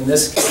have, in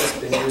this case,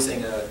 been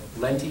using a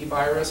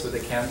lentivirus with a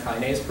CAM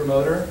kinase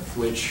promoter,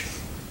 which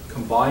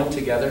combine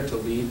together to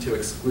lead to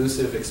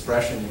exclusive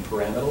expression in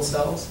pyramidal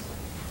cells.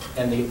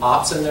 And the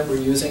opsin that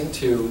we're using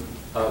to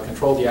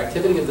control the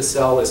activity of the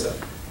cell is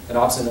an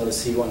opsin known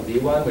as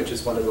C1v1, which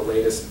is one of the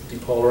latest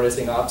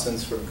depolarizing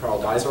opsins from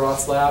Carl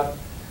Deiseroth's lab.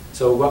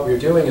 So what we're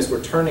doing is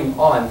we're turning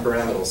on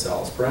pyramidal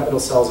cells. Pyramidal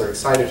cells are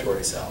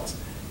excitatory cells.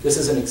 This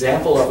is an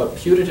example of a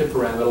putative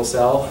pyramidal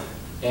cell,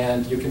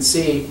 and you can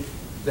see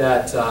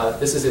that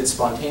this is its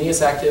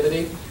spontaneous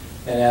activity,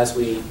 and as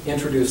we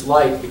introduce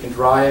light, we can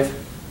drive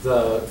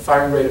the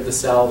firing rate of the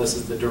cell. This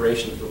is the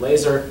duration of the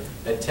laser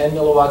at 10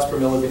 milliwatts per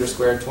millimeter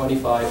squared,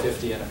 25,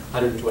 50, and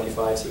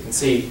 125. So you can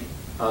see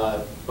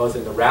both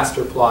in the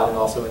raster plot and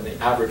also in the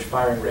average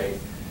firing rate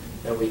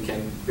that we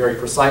can very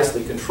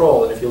precisely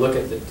control. And if you look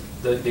at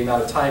the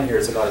amount of time here,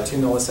 it's about a 2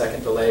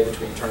 millisecond delay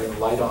between turning the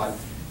light on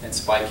and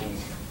spiking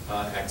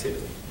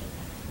activity.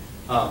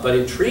 But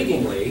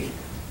intriguingly,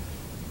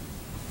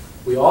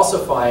 we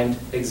also find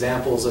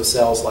examples of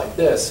cells like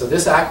this. So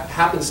this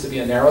happens to be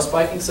a narrow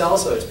spiking cell,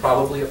 so it's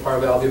probably a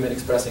parvalbumin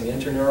expressing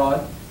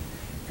interneuron.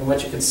 And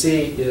what you can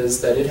see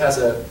is that it has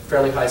a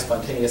fairly high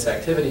spontaneous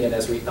activity, and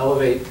as we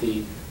elevate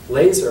the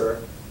laser,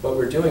 what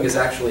we're doing is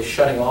actually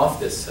shutting off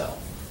this cell.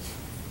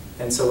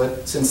 And so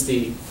since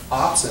the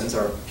opsins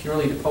are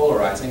purely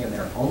depolarizing and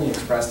they're only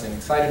expressed in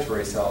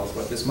excitatory cells,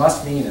 what this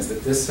must mean is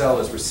that this cell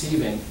is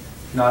receiving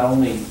not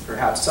only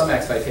perhaps some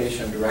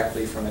excitation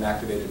directly from an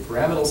activated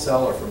pyramidal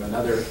cell or from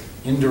another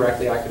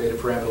indirectly activated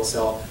pyramidal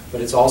cell, but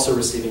it's also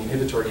receiving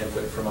inhibitory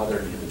input from other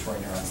inhibitory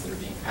neurons that are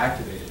being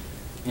activated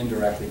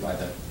indirectly by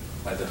the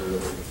delivery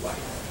of light.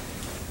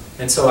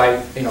 And so I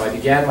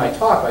began my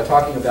talk by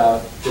talking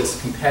about this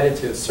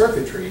competitive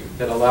circuitry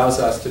that allows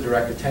us to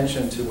direct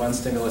attention to one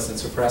stimulus and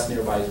suppress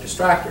nearby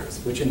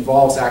distractors, which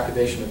involves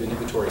activation of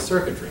inhibitory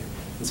circuitry.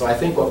 And so I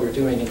think what we're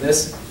doing in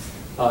this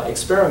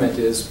experiment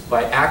is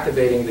by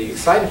activating the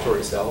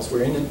excitatory cells,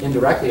 we're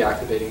indirectly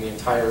activating the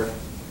entire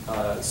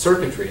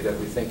circuitry that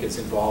we think is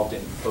involved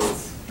in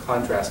both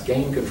contrast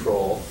gain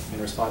control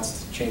in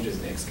response to changes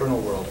in the external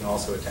world and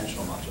also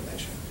attentional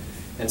modulation.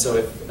 And so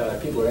if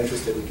people are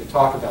interested, we can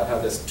talk about how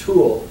this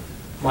tool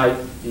might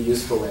be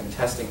useful in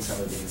testing some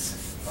of these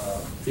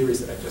theories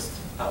that I just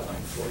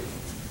outlined for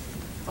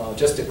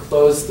Just to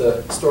close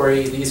the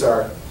story, these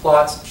are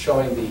plots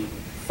showing the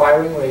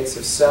firing rates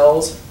of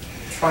cells,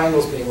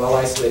 triangles being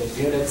well-isolated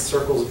units,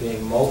 circles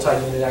being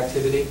multi-unit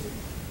activity.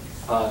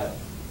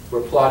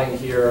 We're plotting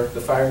here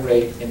the firing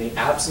rate in the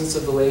absence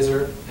of the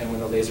laser and when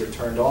the laser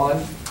turned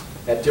on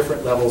at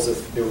different levels of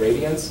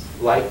irradiance,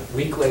 light,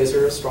 weak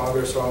laser,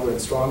 stronger, stronger,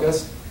 and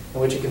strongest. And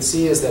what you can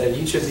see is that at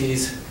each of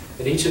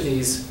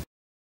these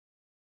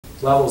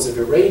levels of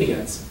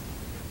irradiance,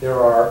 there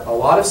are a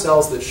lot of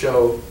cells that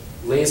show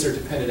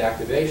laser-dependent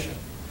activation,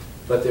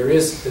 but there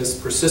is this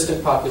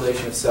persistent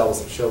population of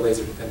cells that show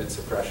laser-dependent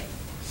suppression.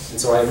 And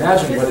so I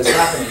imagine what is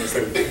happening is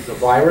that the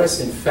virus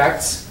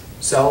infects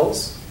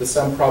cells with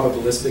some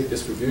probabilistic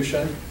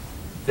distribution.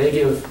 They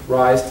give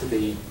rise to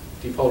the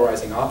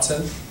depolarizing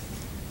opsin.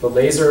 The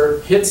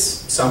laser hits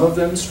some of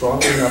them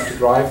strongly enough to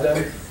drive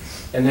them,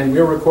 and then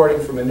we're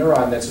recording from a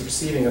neuron that's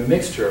receiving a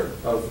mixture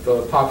of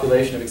the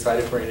population of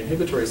excitatory and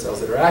inhibitory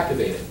cells that are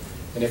activated.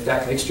 And if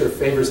that mixture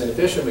favors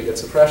inhibition, we get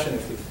suppression.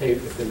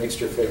 If the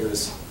mixture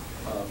favors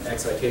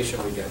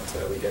excitation, we get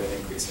an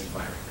increase in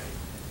firing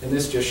rate. And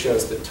this just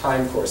shows the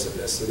time course of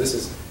this. So this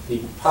is the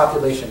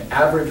population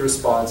average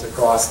response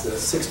across the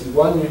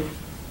 61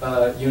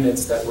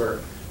 units that were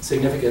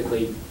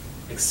significantly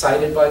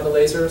excited by the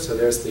laser. So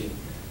there's the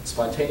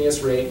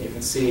spontaneous rate. You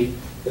can see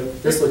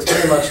that this looks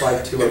very much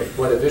like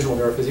what a visual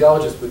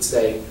neurophysiologist would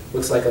say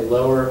looks like a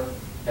lower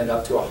and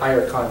up to a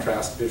higher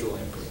contrast visual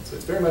input. So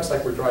it's very much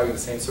like we're driving the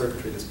same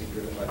circuitry that's being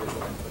driven by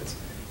visual inputs.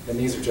 And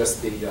these are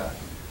just the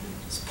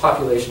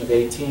population of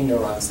 18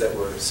 neurons that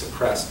were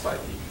suppressed by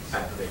the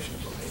activation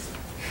of the laser.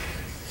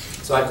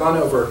 So I've gone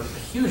over a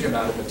huge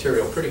amount of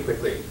material pretty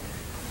quickly.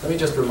 Let me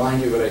just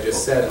remind you what I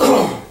just said, and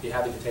I'll be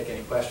happy to take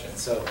any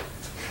questions.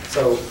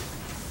 So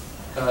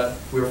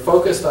we're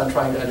focused on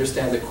trying to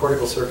understand the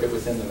cortical circuit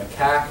within the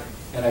macaque,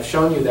 and I've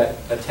shown you that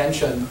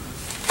attention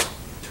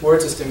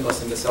towards a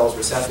stimulus in the cell's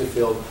receptive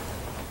field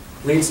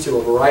leads to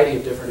a variety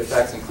of different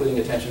effects, including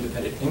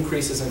attention-dependent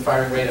increases in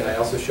firing rate, and I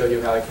also showed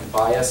you how it can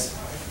bias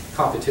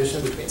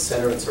competition between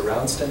center and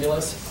surround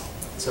stimulus,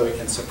 so it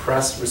can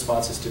suppress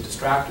responses to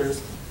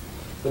distractors.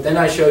 But then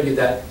I showed you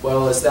that,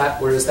 well,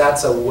 whereas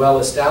that's a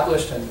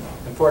well-established and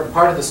important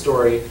part of the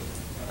story,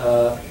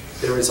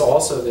 there is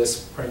also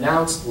this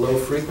pronounced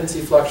low-frequency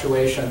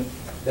fluctuation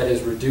that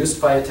is reduced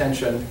by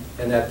attention,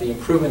 and that the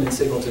improvement in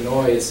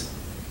signal-to-noise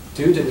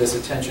due to this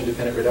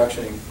attention-dependent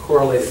reduction in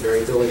correlated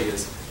variability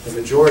is the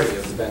majority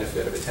of the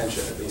benefit of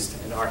attention, at least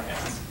in our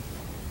hands.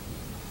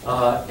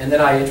 And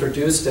then I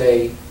introduced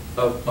a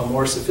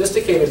more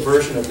sophisticated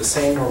version of the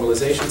same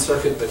normalization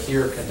circuit, but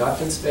here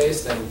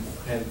conductance-based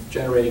and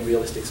generating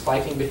realistic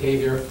spiking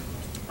behavior.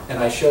 And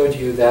I showed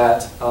you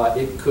that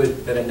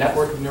that a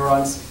network of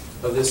neurons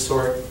of this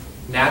sort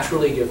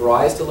naturally give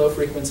rise to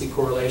low-frequency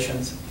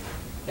correlations.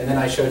 And then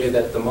I showed you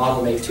that the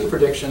model made two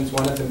predictions,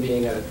 one of them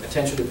being an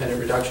attention-dependent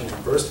reduction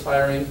in burst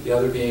firing, the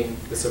other being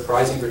the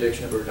surprising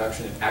prediction of a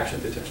reduction in action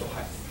potential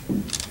height.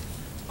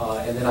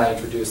 And then I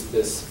introduced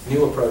this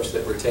new approach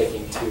that we're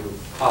taking to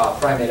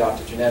primate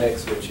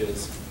optogenetics, which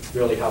has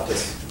really helped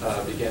us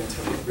begin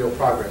to make real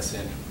progress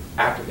in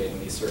activating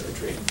these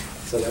circuitry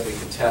so that we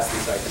can test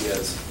these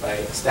ideas by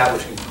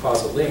establishing a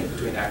causal link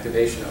between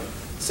activation of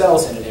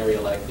cells in an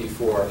area like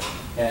B4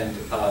 and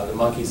the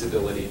monkey's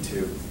ability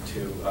to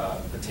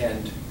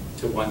attend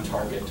to one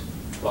target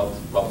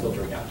while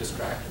filtering out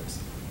distractors.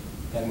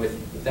 And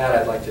with that,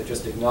 I'd like to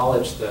just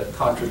acknowledge the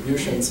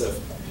contributions of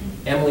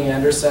Emily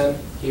Anderson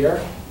here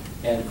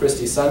and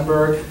Christy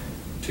Sundberg,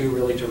 two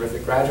really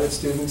terrific graduate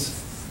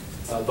students,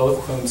 both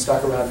of whom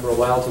stuck around for a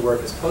while to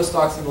work as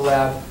postdocs in the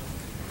lab.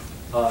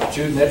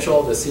 Jude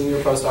Mitchell, the senior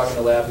postdoc in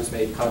the lab, who's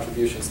made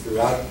contributions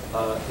throughout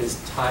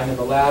his time in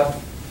the lab,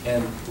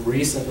 and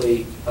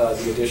recently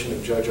the addition of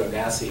Jojo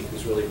Nassi,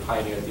 who's really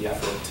pioneered the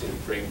effort to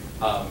bring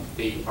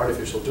the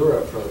artificial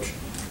dura approach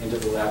into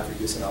the lab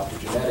for use in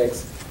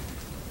optogenetics.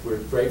 We're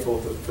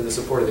grateful for the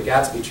support of the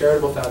Gatsby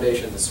Charitable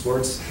Foundation, the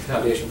Swartz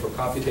Foundation for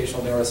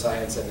Computational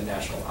Neuroscience, and the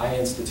National Eye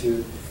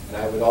Institute. And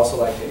I would also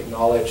like to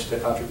acknowledge the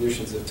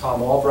contributions of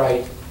Tom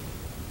Albright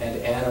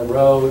and Anna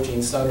Rowe,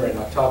 Gene Stoner, and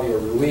Octavio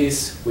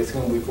Ruiz, with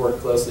whom we've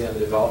worked closely on the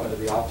development of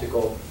the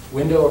optical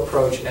window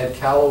approach, Ed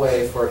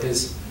Calloway for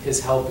his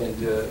help in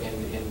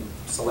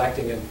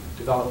selecting and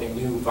developing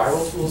new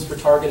viral tools for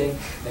targeting,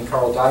 and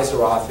Carl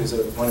Deiseroth, who's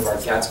one of our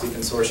Gatsby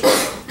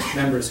Consortium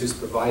members, who's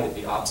provided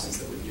the options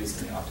that we've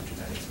used in the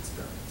optogenetics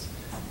experiments.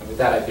 And with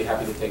that, I'd be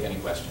happy to take any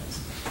questions.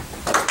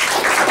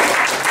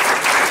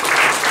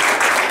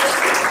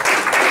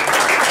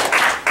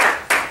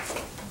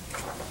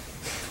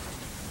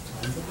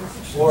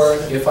 Or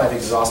if I've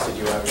exhausted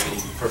you, I would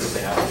be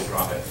perfectly happy to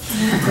drop it.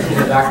 In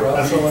the back row.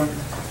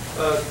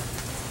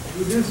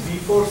 Do these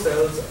B4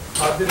 cells,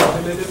 are they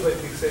modulated by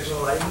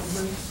fixational eye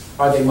movements?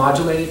 Are they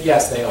modulated?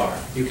 Yes, they are.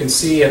 You can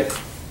see at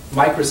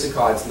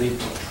microseconds lead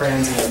to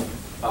transient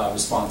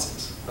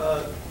responses.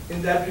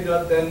 In that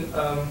regard, then,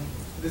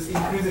 this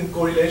increase in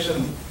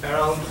correlation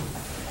around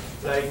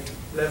like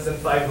less than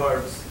 5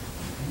 Hertz,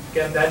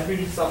 can that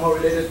be somehow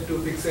related to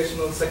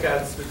fixational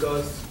saccades?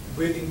 Because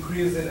with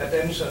increase in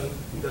attention,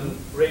 the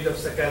rate of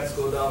saccades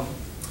go down.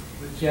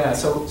 Yeah,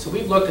 so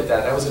we've looked at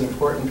that. That was an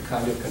important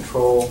kind of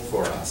control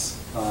for us.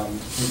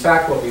 In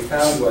fact, what we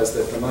found was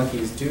that the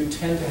monkeys do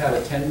tend to have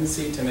a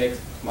tendency to make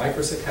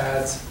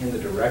microsaccades in the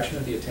direction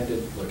of the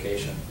attended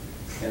location.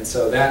 And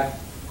so that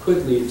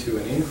could lead to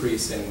an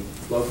increase in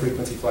low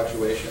frequency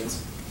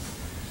fluctuations,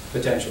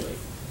 potentially.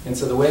 And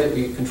so the way that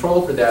we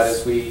control for that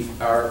is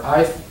our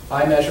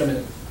eye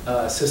measurement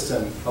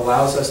system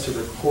allows us to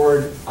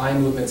record eye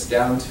movements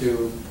down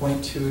to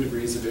 0.2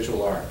 degrees of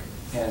visual arc.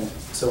 And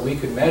so we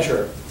could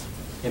measure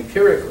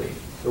empirically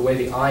the way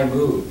the eye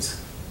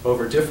moves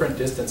over different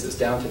distances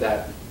down to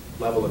that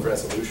level of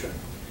resolution.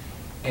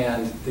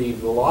 And the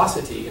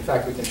velocity, in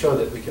fact, we can show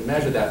that we can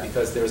measure that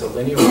because there's a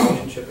linear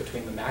relationship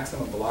between the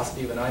maximum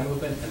velocity of an eye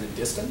movement and the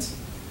distance.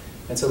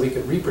 And so we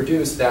could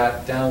reproduce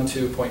that down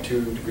to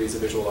 0.2 degrees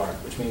of visual arc,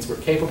 which means we're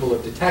capable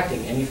of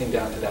detecting anything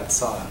down to that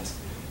size.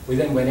 We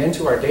then went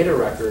into our data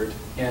record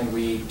and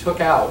we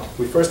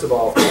first of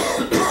all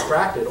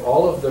extracted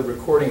all of the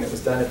recording that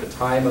was done at the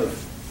time of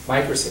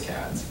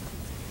microsaccades.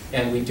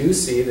 And we do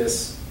see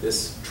this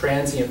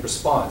transient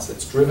response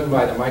that's driven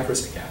by the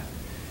microsaccade.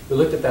 We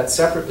looked at that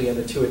separately in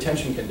the two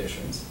attention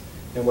conditions.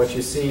 And what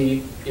you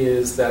see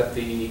is that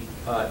the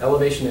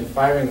elevation and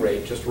firing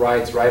rate just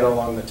rides right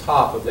along the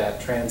top of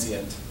that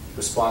transient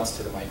response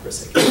to the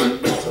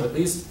microsaccade. So at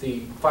least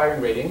the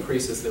firing rate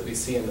increases that we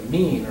see in the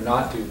mean are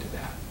not due to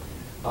that.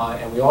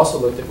 And we also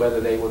looked at whether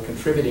they were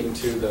contributing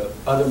to the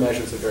other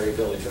measures of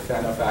variability, the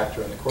Fano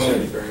factor and the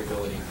correlated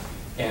variability.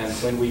 And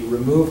when we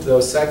removed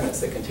those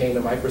segments that contain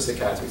the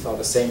microsaccades, we saw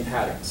the same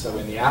pattern. So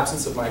in the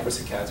absence of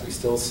microsaccades, we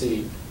still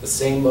see the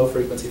same low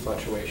frequency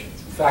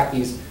fluctuations. In fact,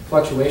 these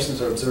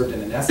fluctuations are observed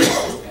in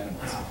anesthetized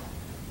animals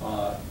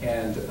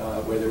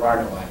where there are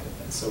no eye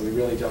movements. So we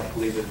really don't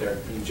believe that they're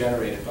being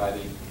generated by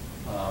the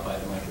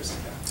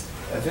microsaccades.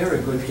 A very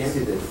good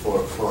candidate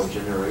for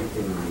generating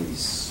these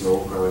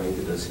slow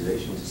correlated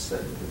oscillations is the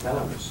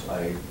thalamus.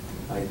 I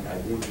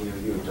didn't hear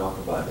you talk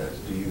about that.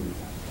 Do you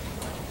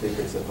think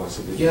it's a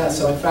possibility? Yeah,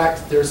 so in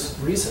fact, there's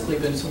recently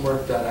been some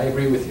work done. I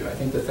agree with you. I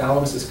think the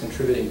thalamus is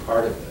contributing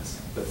part of this.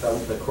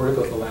 The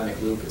corticothalamic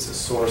loop is a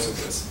source of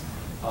this.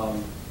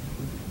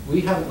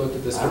 We haven't looked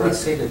at this directly. I would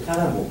say the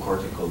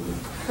thalamocortical loop.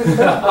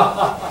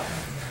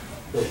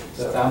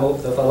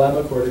 the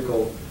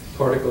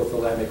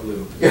thalamocorticothalamic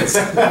loop. It's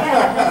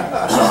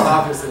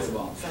obviously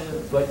small.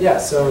 But yeah,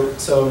 so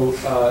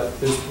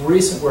there's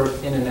recent work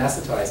in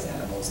anesthetized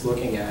animals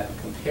looking at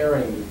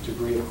comparing the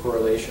degree of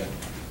correlation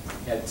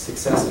at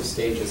successive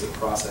stages of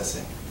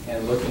processing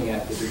and looking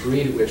at the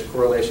degree to which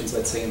correlations,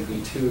 let's say in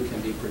V2,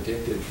 can be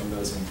predicted from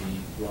those in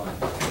V1.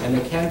 And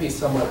they can be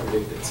somewhat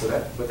predicted. So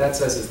what that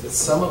says is that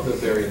some of the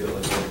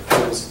variability that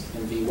occurs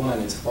in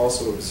V1 is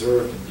also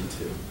observed in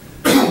V2.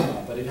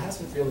 But it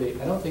hasn't really,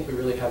 I don't think we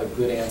really have a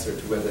good answer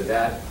to whether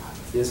that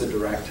is a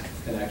direct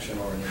connection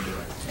or an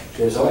indirect connection.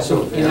 There's so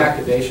also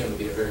inactivation would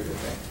be a very good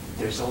thing.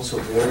 There's also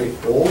very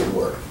old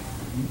work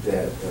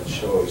that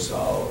shows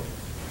how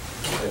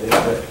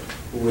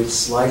with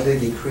slightly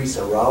decreased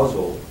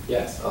arousal,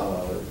 yes,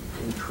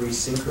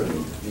 increased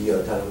synchrony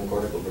via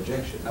thalamocortical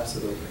projection.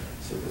 Absolutely.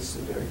 So this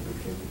is a very good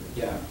candidate.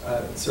 Yeah,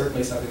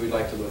 certainly something we'd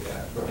like to look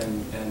at, right.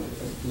 and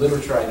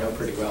literature I know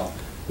pretty well.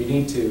 We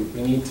need to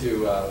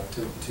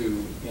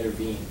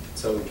intervene.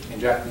 So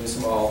inject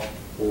mucimol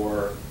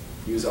or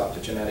use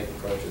optogenetic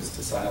approaches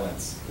to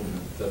silence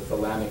the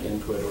thalamic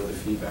input or the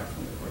feedback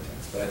from the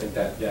cortex. But I think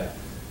that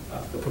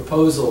the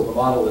proposal, the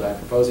model that I'm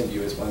proposing to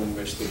you is one in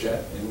which the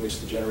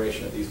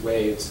generation of these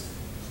waves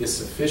is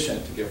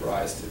sufficient to give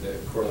rise to the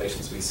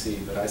correlations we see.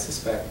 But I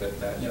suspect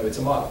that it's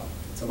a model.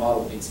 It's a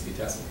model that needs to be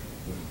tested.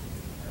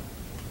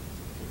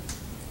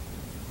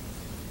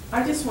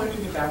 I just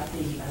wondered about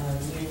you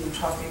were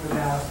talking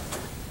about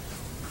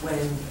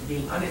when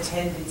the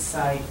unattended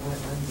site, when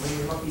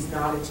the monkey's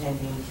not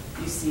attending,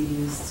 you see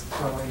these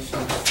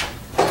correlations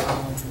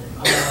along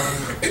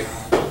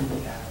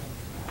the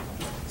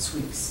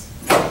sweeps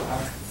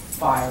of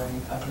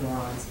firing of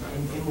neurons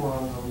in more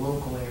on the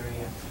local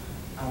area,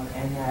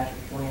 and that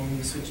when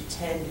you switch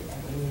attended,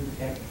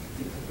 that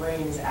the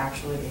brain is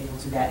actually able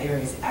to, that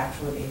area is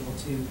actually able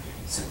to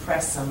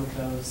suppress some of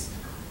those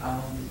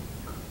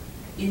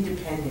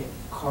independent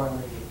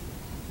correlated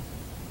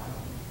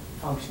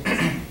functions.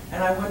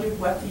 And I wondered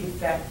what the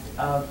effect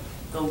of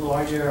the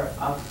larger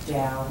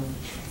up-down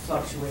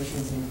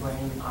fluctuations in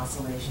brain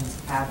oscillations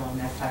have on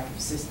that type of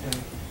system,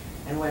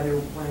 and whether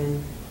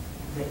when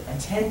the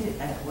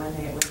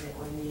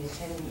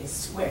attending is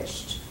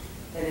switched,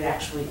 that it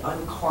actually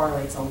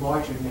uncorrelates a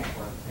larger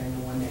network than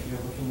the one that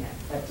you're looking at.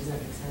 Does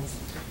that make sense?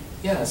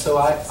 Yeah, so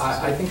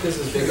I think this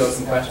is a big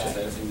open question,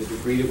 and the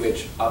degree to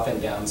which up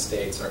and down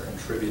states are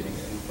contributing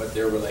and what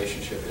their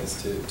relationship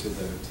is to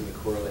the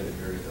correlated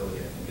variability,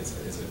 I think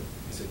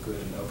is a good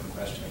and open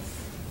question.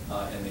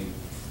 And the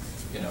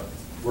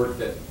work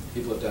that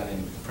people have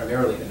done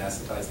primarily in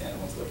anesthetized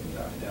animals looking at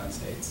up and down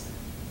states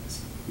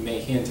may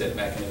hint at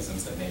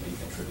mechanisms that may be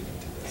contributing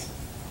to this.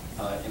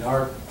 In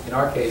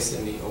our case,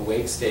 in the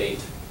awake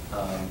state,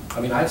 I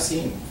mean, I've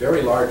seen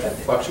very large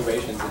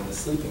fluctuations in the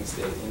sleeping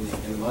state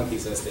in the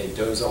monkeys as they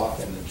doze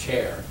off in the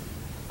chair.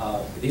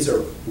 These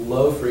are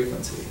low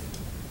frequency,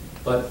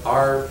 but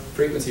our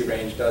frequency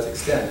range does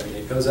extend. I mean,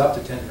 it goes up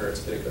to 10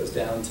 hertz, but it goes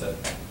down to,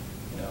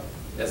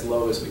 as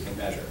low as we can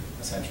measure,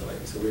 essentially.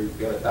 So we've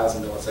got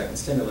 1,000 millisecond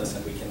stimulus,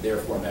 and we can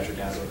therefore measure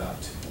down to about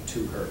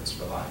 2 hertz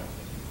reliably.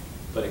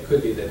 But it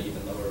could be that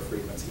even lower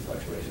frequency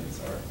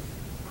fluctuations are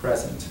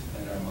present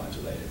and are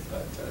modulated.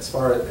 But as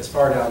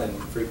far down in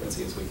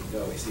frequency as we can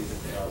go, we see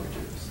that they are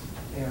reduced.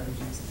 They are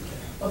reduced.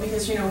 Well,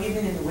 because,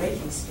 even in the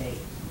waking state,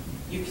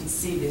 you can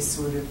see this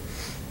sort of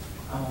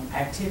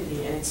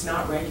activity, and it's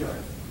not regular.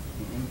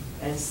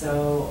 Mm-hmm. And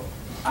so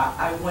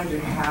I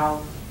wondered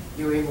how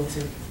you're able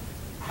to,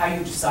 how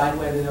you decide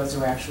whether those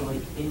are actually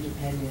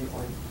independent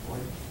or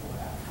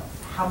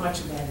how much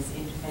of that is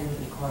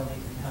independently correlated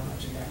and how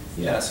much of that is...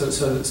 Yeah,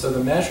 so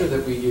the measure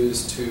that we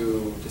use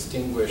to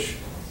distinguish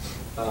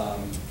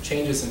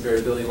changes in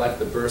variability, like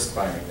the burst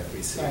firing that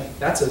we see, right.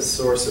 That's a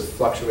source of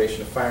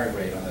fluctuation of firing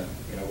rate on a,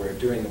 where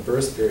during the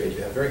burst period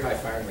you have very high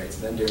firing rates,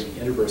 and then during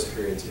the interburst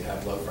periods you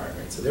have low firing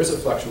rates. So there's a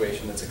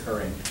fluctuation that's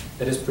occurring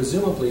that is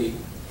presumably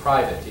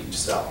private to each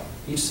cell.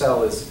 Each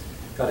cell has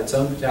got its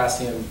own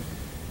potassium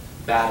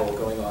battle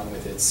going on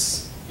with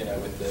its,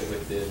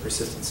 with the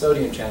persistent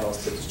sodium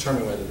channels to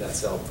determine whether that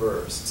cell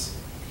bursts.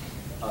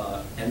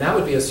 And that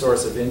would be a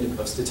source of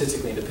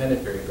statistically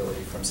independent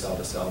variability from cell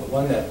to cell. The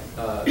one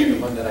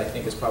that I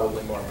think is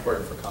probably more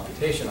important for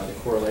computation are the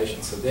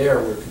correlations. So there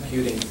we're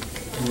computing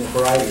in a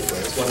variety of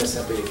ways. One is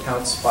simply to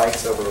count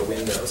spikes over a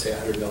window, say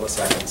 100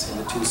 milliseconds, in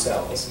the 2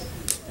 cells,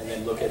 and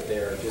then look at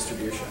their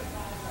distribution.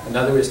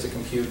 Another is to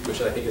compute,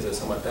 which I think is a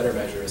somewhat better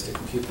measure, is to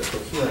compute the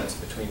coherence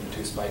between the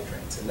 2 spike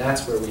trains. And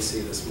that's where we see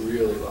this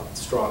really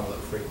strong low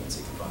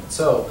frequency component.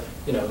 So,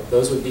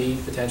 those would be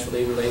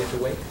potentially related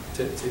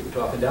to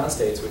up and down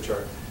states, which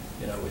are,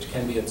 which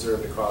can be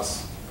observed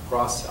across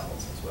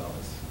cells as well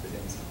as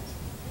within cells.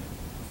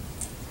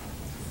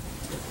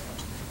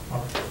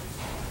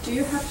 Do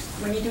you have,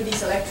 when you do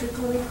these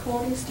electrical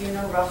recordings, do you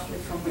know roughly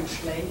from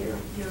which layer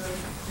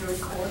you're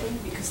recording?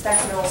 Because that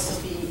could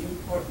also be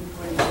important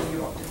when you do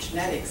your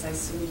optogenetics. I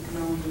assume you can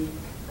only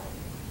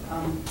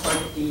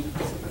target the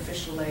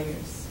superficial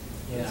layers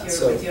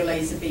with your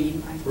laser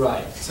beam.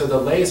 Right. So the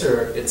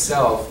laser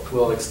itself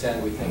will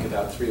extend, we think,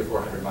 about 300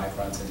 or 400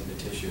 microns into the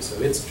tissue.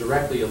 So it's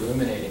directly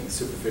illuminating the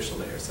superficial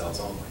layer cells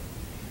only.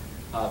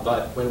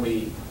 But when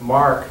we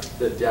mark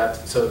the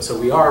depth, so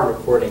we are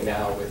recording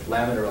now with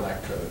laminar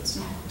electrodes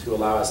to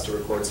allow us to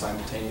record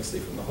simultaneously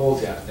from the whole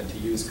depth and to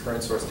use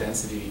current source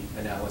density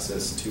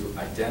analysis to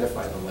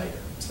identify the layer.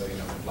 So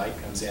when light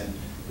comes in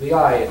the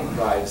eye, it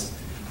provides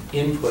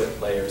input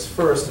layers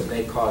first, and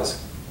they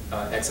cause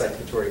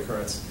excitatory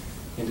currents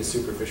into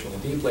superficial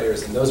and deep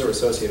layers, and those are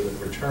associated with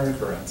return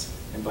currents.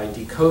 And by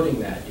decoding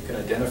that, you can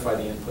identify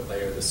the input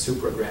layer, the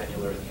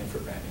supragranular and the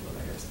infragranular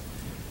layers.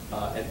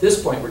 At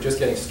this point, we're just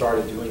getting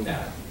started doing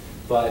that.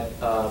 But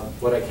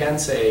what I can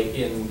say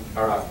in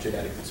our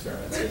optogenetic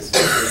experiments is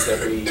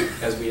that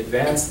as we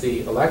advance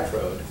the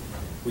electrode,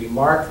 we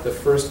mark the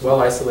first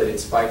well-isolated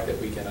spike that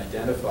we can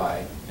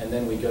identify, and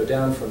then we go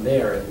down from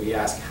there and we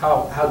ask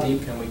how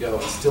deep can we go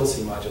and still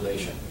see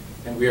modulation.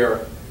 And we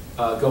are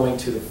going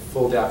to the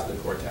full depth of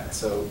the cortex.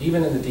 So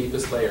even in the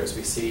deepest layers,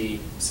 we see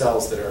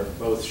cells that are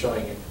both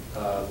showing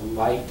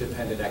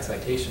light-dependent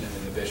excitation and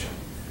inhibition.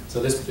 So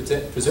this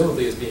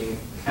presumably is being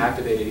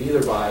activated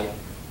either by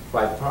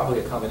probably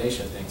a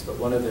combination of things, but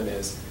one of them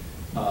is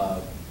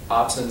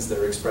opsins that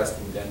are expressed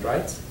in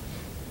dendrites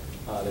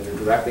that are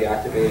directly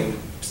activating,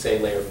 say,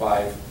 layer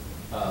 5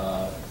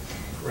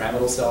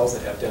 pyramidal cells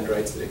that have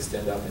dendrites that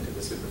extend up into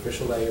the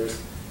superficial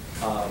layers,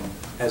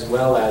 as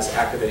well as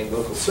activating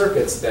local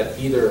circuits that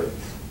either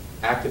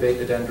activate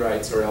the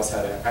dendrites or else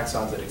have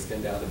axons that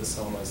extend down to the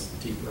somas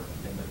deeper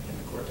in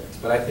the cortex.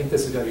 But I think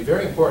this is going to be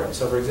very important.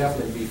 So for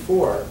example, in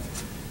V4,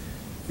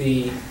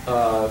 the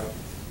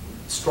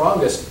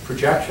strongest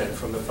projection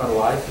from the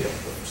frontal eye field,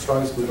 the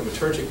strongest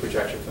glutamatergic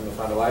projection from the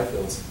frontal eye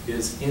fields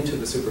is into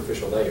the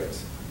superficial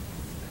layers.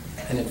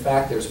 And in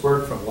fact, there's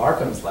work from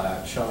Larkham's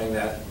lab showing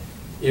that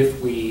if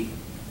we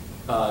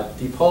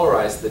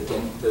depolarize the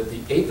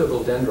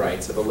apical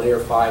dendrites of a layer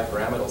 5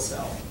 pyramidal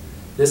cell,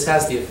 this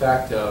has the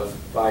effect of,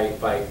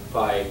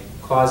 by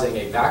causing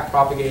a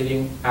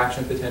back-propagating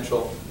action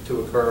potential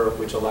to occur,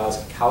 which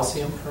allows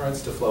calcium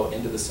currents to flow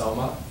into the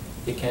soma.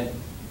 It can,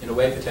 in a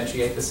way,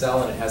 potentiate the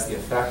cell, and it has the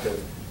effect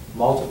of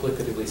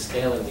multiplicatively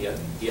scaling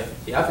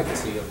the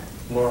efficacy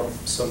of more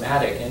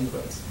somatic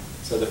inputs.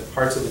 So the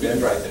parts of the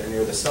dendrite that are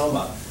near the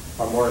soma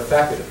are more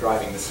effective at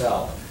driving the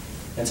cell.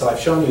 And so I've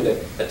shown you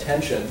that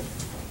attention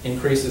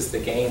increases the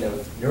gain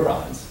of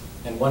neurons.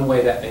 And one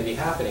way that may be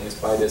happening is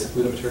by this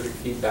glutamatergic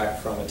feedback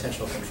from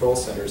attentional control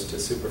centers to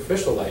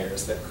superficial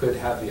layers that could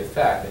have the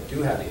effect, that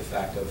do have the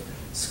effect of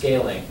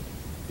scaling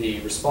the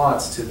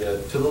response to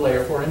the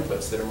layer 4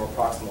 inputs that are more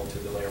proximal to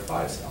the layer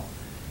 5 cell.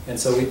 And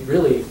so we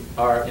really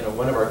are,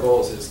 one of our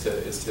goals is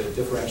to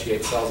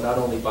differentiate cells not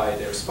only by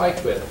their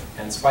spike width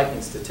and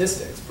spiking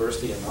statistics,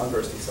 bursty and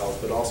non-bursty cells,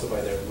 but also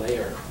by their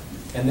layer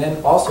And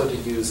then also to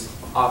use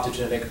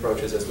optogenetic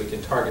approaches as we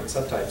can target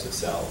subtypes of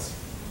cells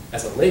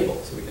as a label,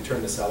 so we can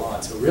turn the cell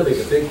on. So really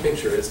the big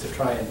picture is to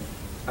try and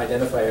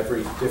identify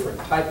every different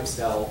type of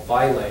cell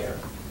by layer,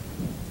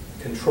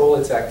 control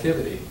its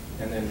activity,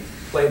 and then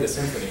play the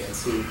symphony and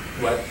see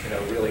what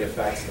really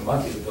affects the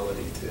monkey's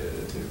ability to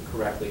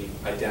correctly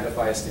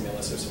identify a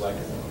stimulus or select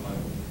it among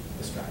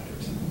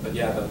distractors. But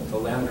yeah, the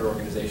laminar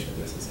organization of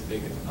this is a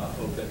big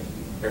open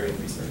area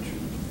of research.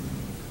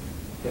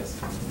 Yes?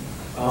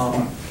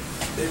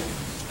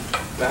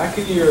 Back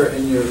in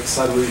your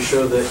slide where you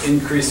show the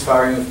increased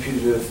firing of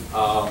putative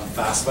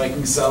fast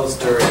spiking cells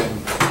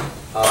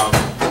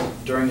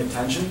during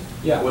attention,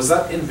 yeah, was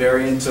that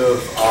invariant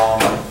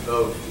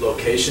of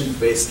location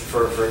based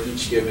for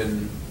each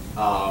given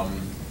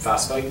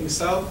fast spiking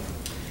cell?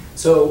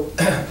 So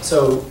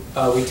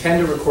we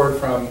tend to record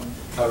from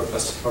a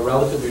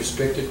relatively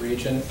restricted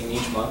region in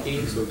each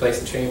monkey. So we place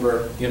the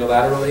chamber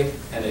unilaterally,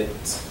 and it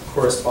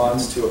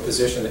corresponds to a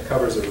position that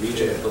covers a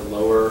region of the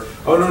lower.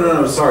 Oh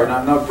no, sorry,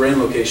 not brain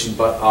location,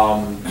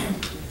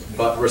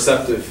 but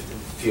receptive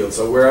field.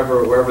 So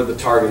wherever the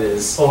target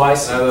is. Oh, I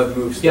see. That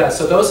moves. Yeah.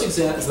 So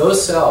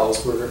those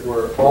cells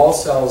were all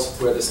cells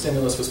where the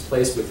stimulus was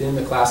placed within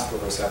the classical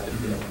receptive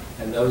field,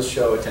 and those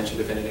show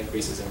attention-dependent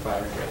increases in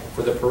firing rate.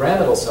 For the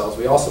pyramidal cells,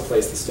 we also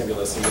placed the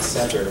stimulus in the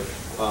center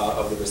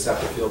of the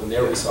receptive field, and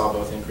there we saw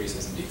both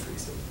increases and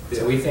decreases.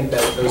 So we think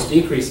that those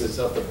decreases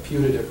of the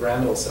putative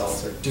pyramidal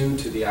cells are due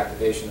to the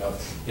activation of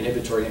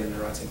inhibitory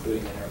interneurons,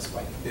 including the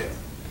neurospiking. Yeah.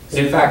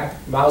 In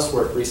fact, mouse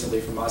work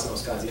recently from Massimo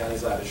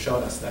Scanziani's lab has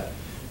shown us that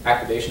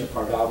activation of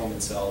parvalbumin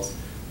cells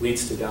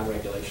leads to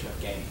downregulation of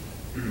gain.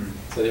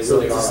 So they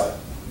really are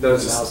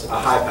a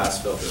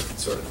high-pass filter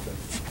sort of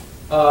thing.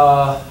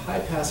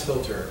 High-pass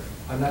filter.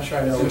 I'm not sure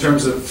I know. In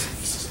terms of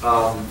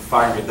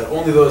firing rate, that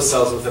only those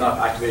cells with enough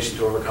activation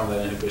to overcome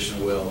that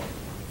inhibition will.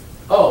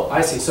 Oh,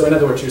 I see. So in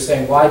other words, you're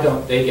saying why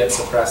don't they get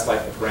suppressed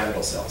like the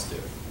pyramidal cells do?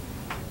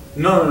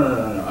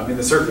 No. I mean,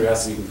 the circuitry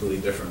has to be completely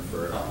different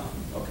for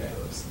okay.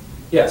 those.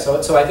 Yeah,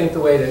 so I think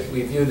the way that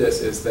we view this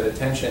is that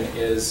attention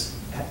is,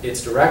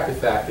 its direct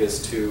effect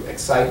is to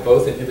excite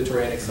both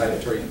inhibitory and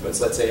excitatory inputs.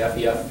 Let's say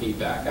FEF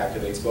feedback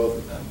activates both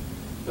of them.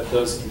 But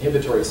those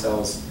inhibitory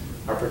cells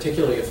are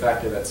particularly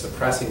effective at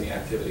suppressing the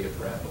activity of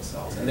pyramidal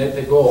cells. And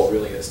the goal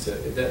really is to,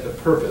 the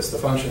purpose, the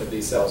function of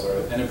these cells, or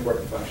an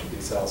important function of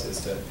these cells,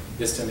 is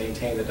to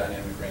maintain the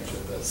dynamic range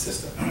of the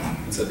system.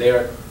 And so they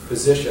are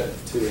positioned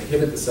to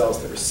inhibit the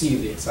cells that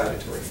receive the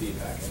excitatory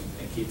feedback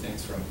and keep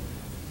things from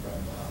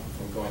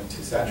going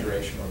to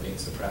saturation or being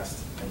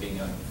suppressed and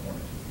being uninformed.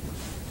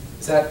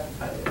 Is that?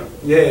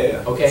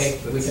 Yeah.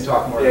 Okay, we can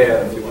talk more about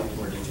it if you want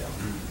more detail.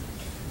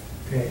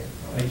 Okay,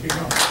 thank you.